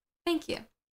 Thank you.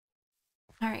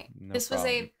 All right. No this problem.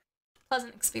 was a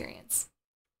pleasant experience.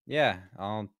 Yeah,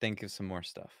 I'll think of some more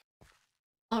stuff.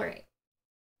 All right.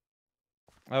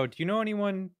 Oh, do you know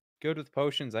anyone good with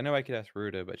potions? I know I could ask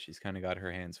Ruda, but she's kind of got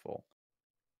her hands full.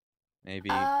 Maybe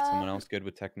someone else good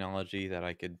with technology that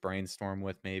I could brainstorm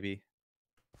with, maybe?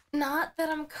 Not that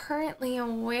I'm currently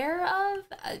aware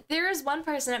of. There is one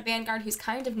person at Vanguard who's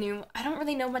kind of new. I don't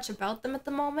really know much about them at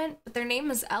the moment, but their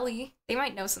name is Ellie. They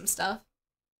might know some stuff.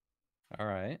 All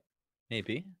right.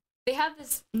 Maybe. They have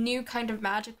this new kind of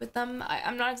magic with them.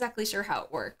 I'm not exactly sure how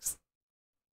it works.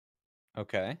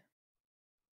 Okay.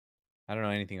 I don't know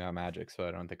anything about magic, so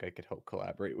I don't think I could help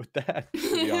collaborate with that,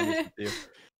 to be honest with you.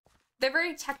 They're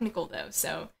very technical, though,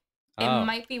 so it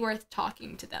might be worth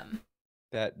talking to them.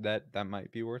 That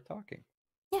might be worth talking.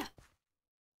 Yeah.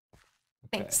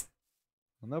 Okay. Thanks.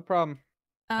 Well, no problem.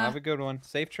 Have a good one.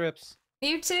 Safe trips.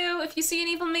 You too. If you see an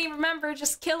evil me, remember,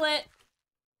 just kill it.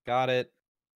 Got it.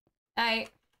 Alright.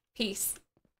 Peace.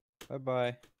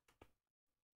 Bye-bye.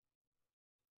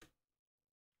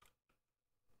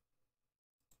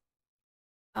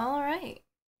 All right.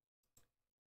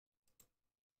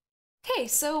 Okay,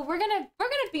 so we're gonna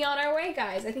be on our way,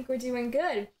 guys. I think we're doing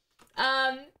good.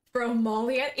 Throw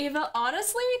Molly at Ava.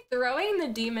 Honestly, throwing the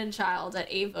demon child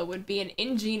at Ava would be an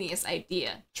ingenious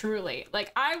idea. Truly,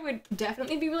 like I would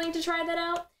definitely be willing to try that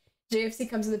out. JFC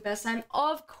comes in the best time,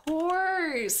 of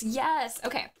course. Yes.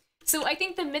 Okay. So I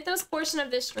think the Mythos portion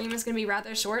of this stream is gonna be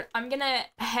rather short. I'm gonna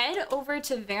head over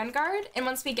to Vanguard, and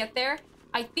once we get there,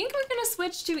 I think we're gonna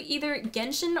switch to either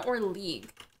Genshin or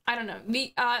League. I don't know.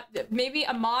 Maybe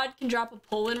a mod can drop a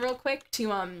poll in real quick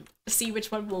to see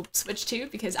which one we'll switch to,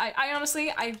 because I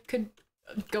honestly I could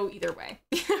go either way.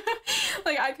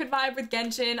 Like I could vibe with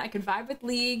Genshin, I could vibe with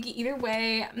League. Either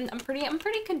way, I'm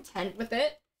pretty content with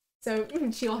it. So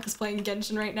Shelock is playing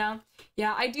Genshin right now.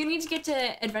 Yeah, I do need to get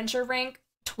to adventure rank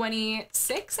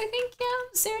 26, I think, yeah,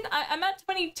 soon. I'm at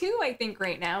 22, I think,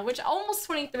 right now, which almost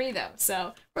 23 though.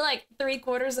 So we're like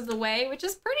 3/4 of the way, which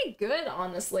is pretty good,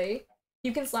 honestly.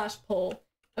 You can /poll.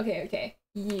 Okay.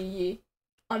 Yee.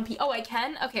 On P. Oh, I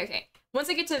can? Okay. Once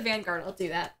I get to Vanguard, I'll do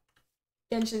that.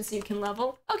 Genshin so you can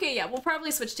level. Okay, yeah, we'll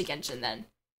probably switch to Genshin then.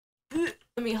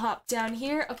 Let me hop down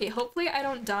here. Okay, hopefully I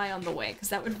don't die on the way, because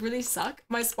that would really suck.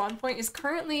 My spawn point is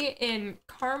currently in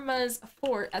Karma's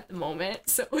fort at the moment,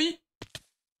 so...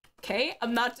 Okay,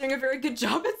 I'm not doing a very good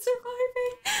job at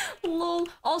surviving. Lol.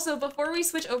 Also, before we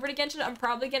switch over to Genshin, I'm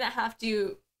probably gonna have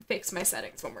to fix my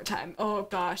settings one more time. Oh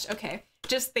gosh, okay.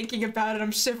 Just thinking about it,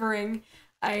 I'm shivering.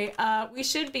 We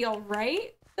should be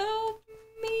alright, though,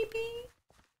 maybe?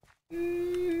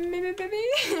 Maybe?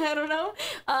 I don't know.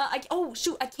 Oh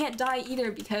shoot, I can't die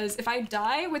either, because if I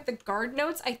die with the guard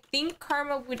notes, I think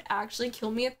Karma would actually kill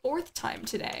me a 4th time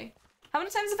today. How many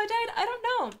times have I died? I don't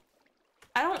know.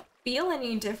 I don't feel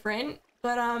any different,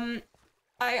 but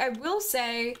I will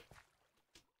say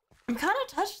I'm kind of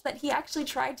touched that he actually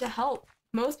tried to help.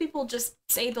 Most people just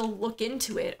say they'll look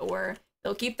into it or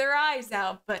they'll keep their eyes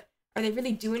out, but are they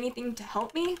really doing anything to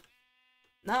help me?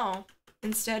 No.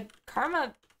 Instead,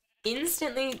 Karma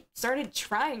instantly started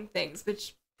trying things,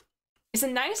 which is a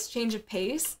nice change of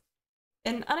pace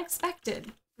and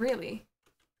unexpected, really.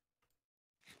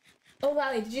 Oh,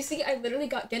 Lilee, did you see? I literally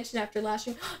got Genshin after last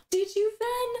stream. Did you,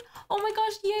 Ven? Oh my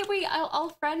gosh, yeah, wait, I'll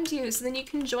friend you, so then you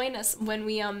can join us when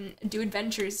we, do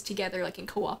adventures together, like in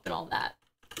co-op and all that.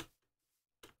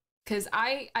 Because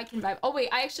I can vibe. Oh, wait,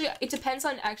 it depends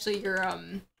on actually your,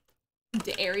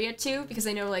 the area too, because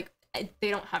I know, like,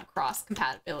 they don't have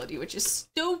cross-compatibility, which is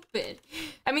stupid.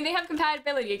 I mean, they have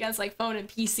compatibility against, like, phone and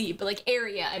PC, but, like,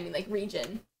 area, I mean, like,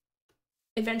 region.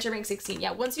 Adventure rank 16.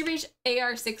 Yeah, once you reach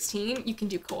AR 16, you can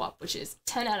do co-op, which is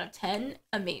 10 out of 10.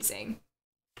 Amazing.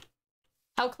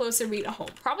 How close are we to home?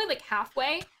 Probably like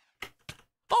halfway.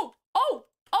 Oh,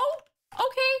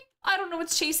 okay. I don't know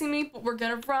what's chasing me, but we're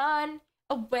gonna run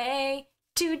away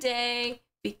today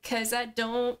because I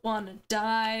don't want to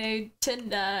die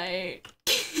tonight.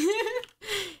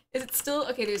 Is it still?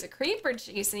 Okay, there's a creeper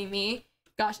chasing me.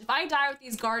 Gosh, if I die with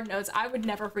these guard notes, I would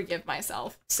never forgive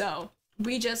myself. So...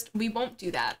 we won't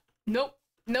do that. Nope.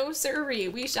 No sirree.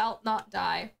 We shall not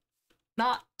die.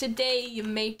 Not today, you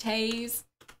mateys.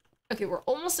 Okay, we're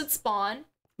almost at spawn,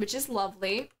 which is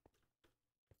lovely.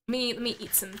 Let me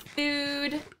eat some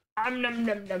food. Num num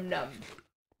num num.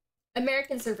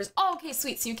 American servers. Oh, okay,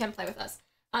 sweet. So you can play with us.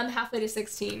 I'm halfway to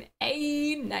 16.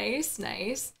 Hey, nice,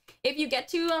 nice. If you get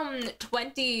to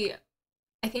 20,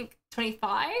 I think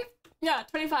 25? Yeah,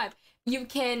 25. You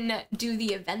can do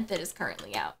the event that is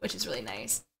currently out, which is really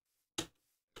nice.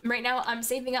 Right now, I'm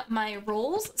saving up my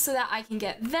rolls so that I can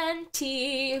get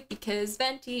Venti, because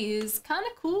Venti is kind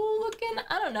of cool looking.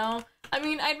 I don't know. I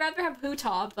mean, I'd rather have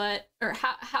Hutao, but, or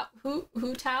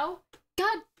Hutao?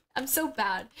 God, I'm so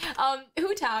bad.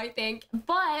 Hutao, I think,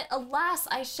 but alas,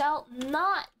 I shall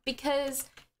not, because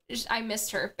I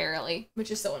missed her barely,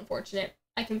 which is so unfortunate.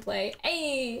 I can play.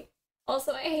 Hey!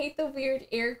 Also, I hate the weird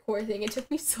air core thing. It took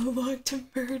me so long to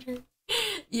murder.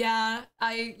 Yeah,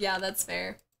 that's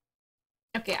fair.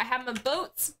 Okay, I have my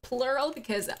boats, plural,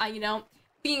 because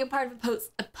being a part of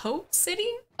a port city,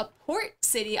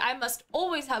 I must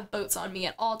always have boats on me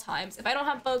at all times. If I don't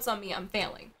have boats on me, I'm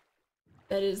failing.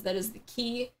 That is the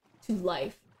key to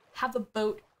life. Have a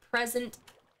boat present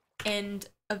and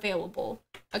available.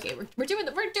 Okay, we're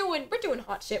doing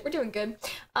hot shit. We're doing good.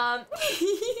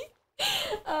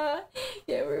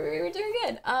 Yeah, we're doing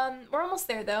good. We're almost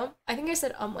there though. I think I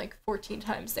said like 14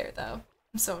 times there though.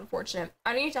 I'm so unfortunate.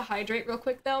 I need to hydrate real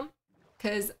quick though,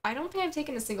 because I don't think I've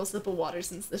taken a single sip of water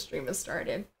since the stream has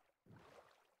started.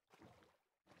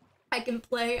 I can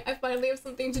play. I finally have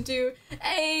something to do.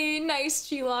 Hey, nice,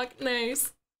 Chilok,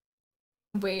 nice.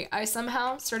 Wait, I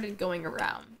somehow started going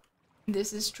around.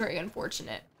 This is very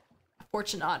unfortunate.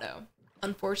 Fortunato.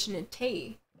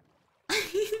 Unfortunate-tay.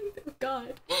 Oh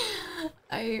god.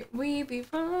 We be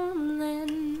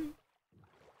rolling.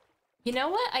 You know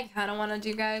what I kind of want to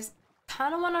do, guys?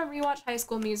 Kind of want to rewatch High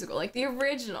School Musical, like the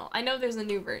original. I know there's a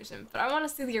new version, but I want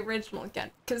to see the original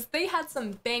again, because they had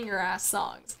some banger-ass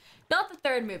songs. Not the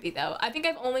third movie, though. I think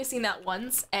I've only seen that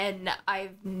once, and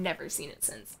I've never seen it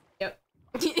since. Yep.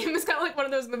 It was kind of like one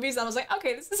of those movies I was like,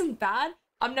 okay, this isn't bad.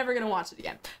 I'm never going to watch it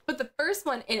again. But the first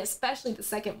one, and especially the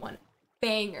second one,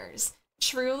 bangers.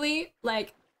 Truly,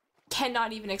 like,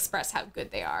 cannot even express how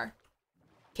good they are.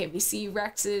 Okay, we see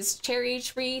Rex's cherry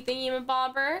tree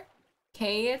thingy-mabobber.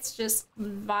 Okay, it's just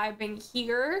vibing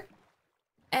here.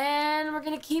 And we're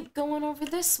gonna keep going over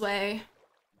this way.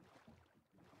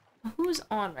 Who's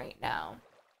on right now?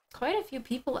 Quite a few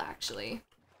people, actually.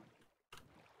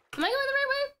 Am I going the right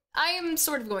way? I am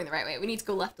sort of going the right way. We need to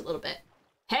go left a little bit.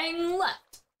 Hang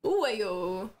left. Ooh,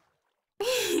 ayo.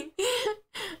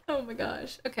 Oh my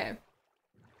gosh. Okay.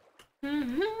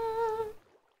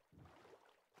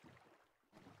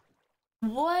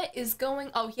 What is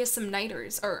going? Oh, he has some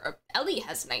niters, or Ellie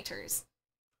has niters.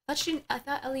 I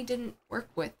thought Ellie didn't work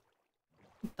with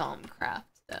Thaumcraft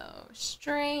though.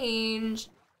 Strange.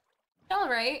 All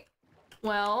right.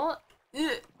 Well,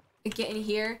 get in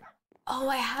here. Oh,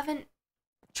 I haven't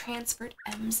transferred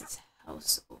M's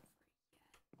house over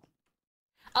yet.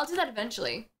 I'll do that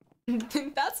eventually.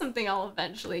 That's something I'll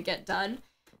eventually get done.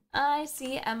 I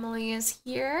see Emily is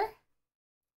here.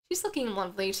 She's looking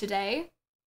lovely today.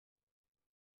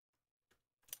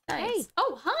 Nice. Hey.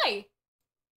 Oh, hi.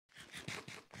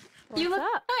 What's You look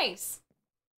up? nice.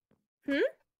 Hmm?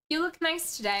 You look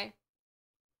nice today.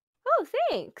 Oh,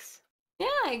 thanks.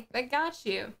 Yeah, I got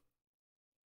you.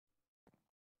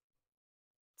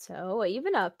 So, what you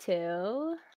been up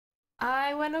to?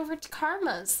 I went over to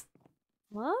Karma's.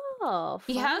 Whoa,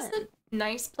 He has fun. a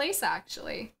nice place,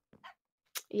 actually.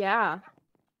 Yeah.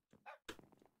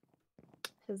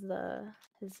 His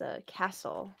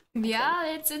castle.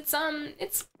 Yeah,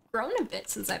 it's grown a bit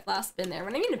since I've last been there.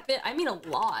 When I mean a bit, I mean a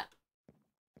lot.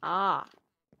 Ah.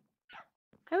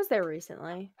 I was there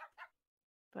recently.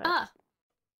 But Ah.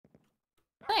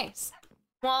 Nice.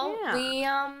 Well,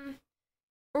 Yeah.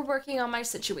 we're working on my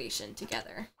situation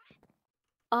together.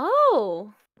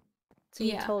 Oh. So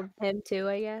you Yeah. told him too,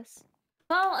 I guess.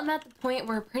 Well, I'm at the point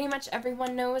where pretty much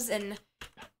everyone knows, and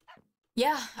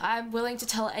yeah, I'm willing to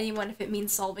tell anyone if it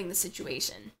means solving the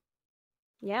situation.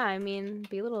 Yeah, I mean,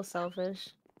 be a little selfish.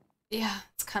 Yeah,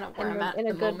 it's kind of where I'm at In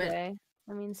a the good moment. way.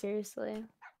 I mean, seriously.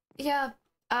 Yeah,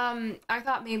 I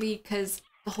thought maybe because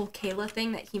the whole Kayla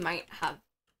thing that he might have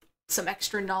some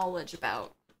extra knowledge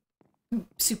about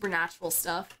supernatural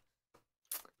stuff.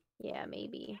 Yeah,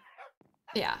 maybe.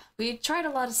 Yeah, we tried a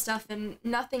lot of stuff and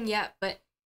nothing yet, but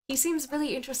he seems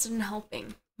really interested in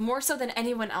helping. More so than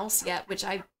anyone else yet, which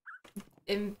I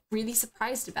am really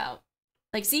surprised about.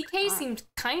 Like, ZK seemed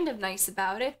kind of nice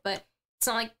about it, but it's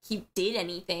not like he did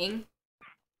anything.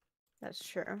 That's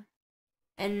true.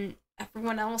 And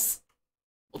everyone else...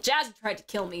 Well, Jazz tried to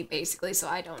kill me, basically, so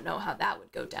I don't know how that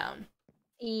would go down.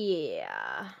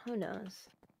 Yeah, who knows?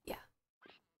 Yeah.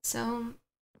 So,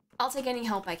 I'll take any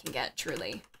help I can get,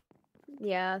 truly.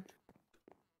 Yeah.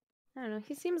 I don't know,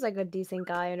 he seems like a decent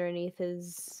guy underneath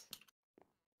his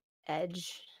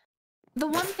edge. The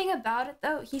one thing about it,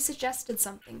 though, he suggested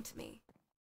something to me.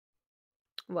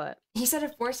 What? He said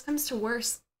if worse comes to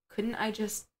worse, couldn't I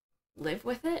just live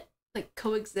with it? Like,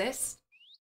 coexist?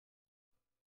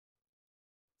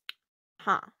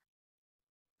 Huh.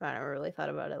 I never really thought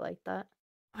about it like that.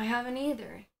 I haven't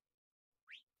either.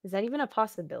 Is that even a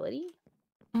possibility?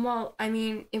 Well, I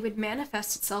mean, it would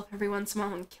manifest itself every once in a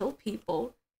while and kill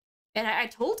people. And I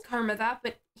told Karma that,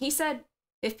 but he said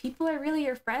if people are really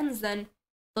your friends, then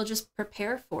they'll just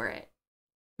prepare for it.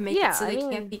 Make it so they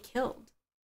can't be killed.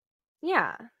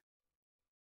 Yeah.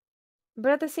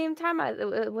 But at the same time,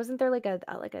 wasn't there like a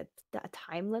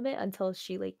time limit until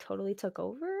she like totally took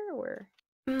over, or?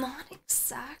 Not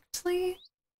exactly.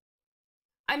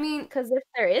 I mean, because if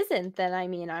there isn't, then I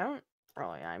mean, I don't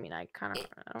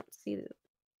see the.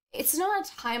 It's not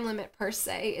a time limit per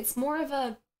se. It's more of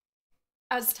a,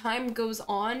 as time goes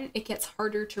on, it gets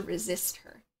harder to resist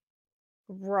her.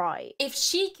 Right. If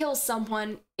she kills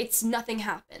someone, it's nothing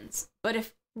happens. But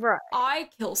if I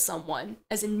kill someone,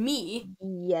 as in me,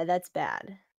 yeah, that's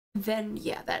bad. Then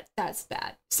yeah, that's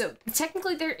bad. So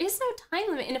technically there is no time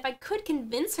limit, and if I could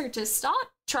convince her to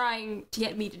stop trying to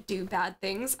get me to do bad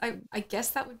things, I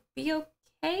guess that would be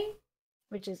okay.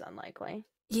 Which is unlikely.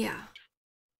 Yeah.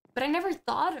 But I never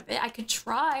thought of it. I could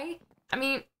try. I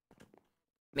mean,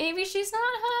 maybe she's not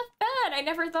half bad. I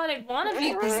never thought I'd want to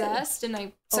be possessed, and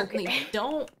I certainly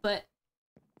don't, but...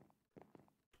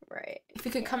 Right. If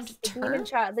we could come to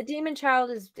terms... The demon child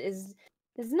is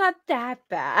not that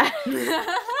bad.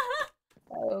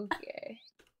 Okay.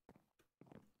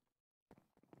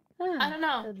 I don't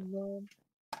know.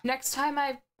 Next time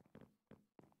I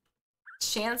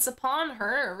chance upon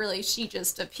her, or really she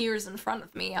just appears in front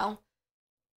of me, I'll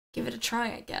give it a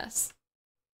try, I guess.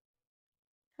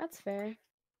 That's fair.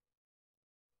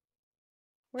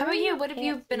 How about you? What have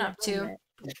you been up to?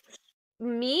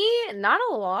 Me? Not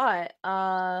a lot.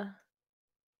 I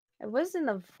was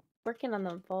working on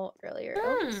the vault earlier.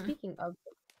 Oh, speaking of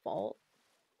the vault.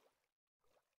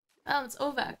 Oh, it's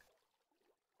Ovek.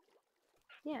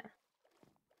 Yeah.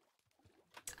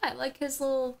 I like his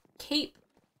little cape.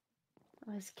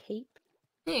 Oh, his cape?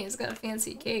 Yeah, he's got a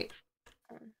fancy cape.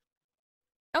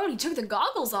 Oh, and he took the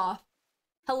goggles off.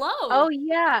 Hello. Oh,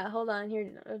 yeah. Hold on.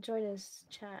 Here, join his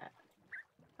chat.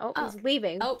 Oh, he's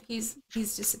leaving. Oh, he's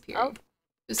disappearing.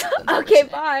 Oh. Okay,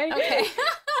 bye. Okay.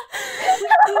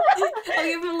 I'll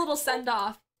give him a little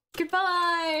send-off.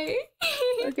 Goodbye.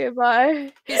 Okay,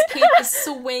 bye. His cape is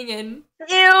swinging.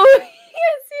 Ew.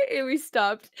 Yes, we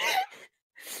stopped.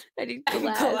 I need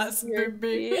glass. Glass,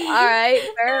 baby. All right,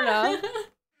 fair enough.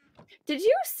 Did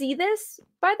you see this,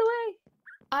 by the way?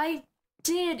 I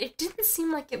did. It didn't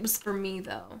seem like it was for me,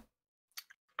 though.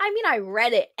 I mean, I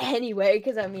read it anyway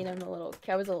because I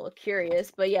was a little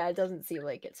curious, but yeah, it doesn't seem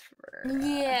like it's for.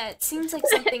 Yeah, it seems like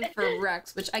something for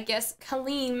Rex, which I guess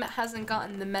Kaleem hasn't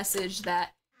gotten the message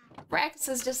that Rex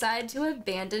has decided to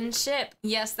abandon ship.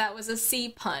 Yes, that was a C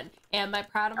pun. Am I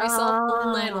proud of myself? A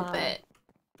little bit.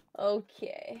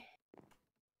 Okay.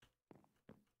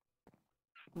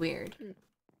 Weird.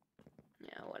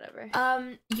 Yeah, whatever.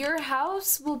 Your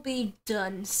house will be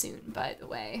done soon, by the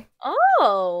way.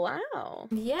 Oh, wow.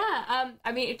 Yeah,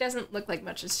 I mean, it doesn't look like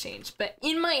much has changed, but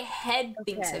in my head,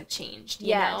 things have changed,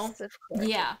 you know? Of course.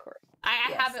 Yeah. Of course. I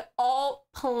have it all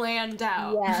planned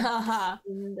out. Yes.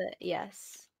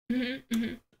 Yes. Mm-hmm,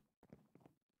 mm-hmm.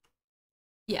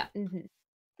 Yeah.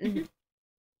 Mm-hmm. Mm-hmm.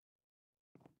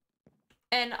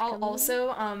 And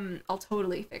I'll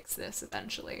totally fix this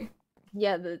eventually.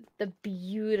 Yeah, the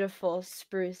beautiful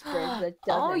spruce bridge that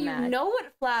doesn't match. You know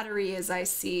what flattery is, I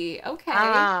see. Okay.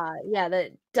 Ah, yeah,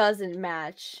 that doesn't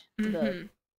match Mm-hmm.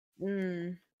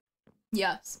 the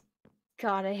Yes.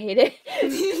 God, I hate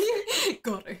it.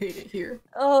 God, I hate it here.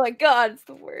 Oh my god, it's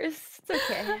the worst. It's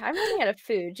okay. I'm running out of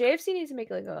food. JFC needs to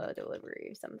make like a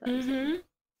delivery sometimes.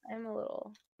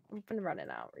 I've been running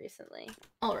out recently.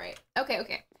 Alright.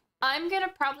 Okay. I'm gonna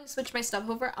probably switch my stuff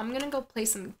over. I'm gonna go play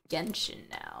some Genshin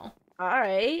now.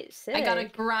 Alright, sick. I gotta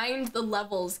grind the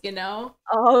levels, you know?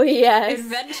 Oh, yes.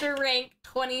 Adventure rank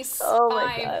 25. Oh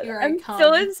my god. Here I'm I come.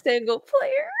 still in single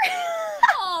player.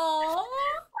 Aww.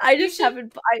 I just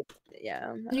haven't.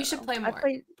 You should play more.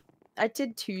 I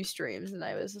did 2 streams and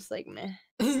I was just like, meh.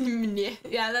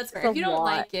 Yeah, that's fair. If you don't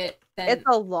like it, then it's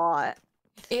a lot.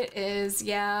 It is,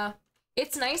 yeah.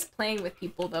 It's nice playing with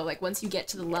people though. Like once you get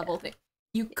to the level that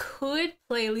you could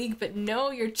play League, but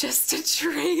no, you're just a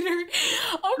traitor.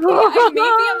 Okay, maybe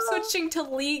I'm switching to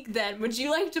League then. Would you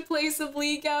like to play some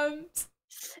League games?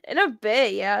 In a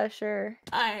bit, yeah, sure.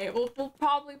 Alright, we'll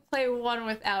probably play one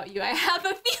without you. I have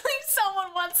a feeling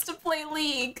someone wants to play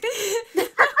League.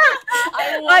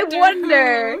 I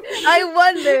wonder.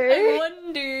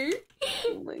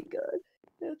 Oh my god,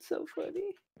 that's so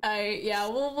funny. Yeah,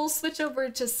 we'll switch over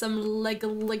to some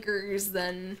liggers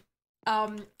then.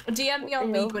 DM me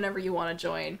on League whenever you want to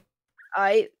join.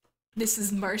 This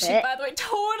is Marshy, by the way.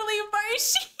 Totally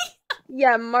Marshy.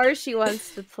 Yeah, Marshy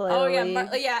wants to play. Oh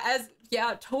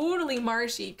yeah, totally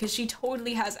Marshy, because she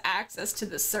totally has access to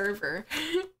the server.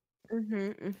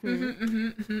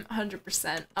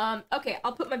 100%. Okay,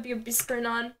 I'll put my BRB screen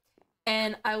on,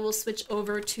 and I will switch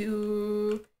over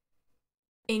to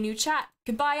a new chat.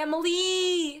 Goodbye,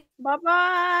 Emily.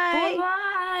 Bye-bye.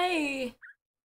 Bye-bye.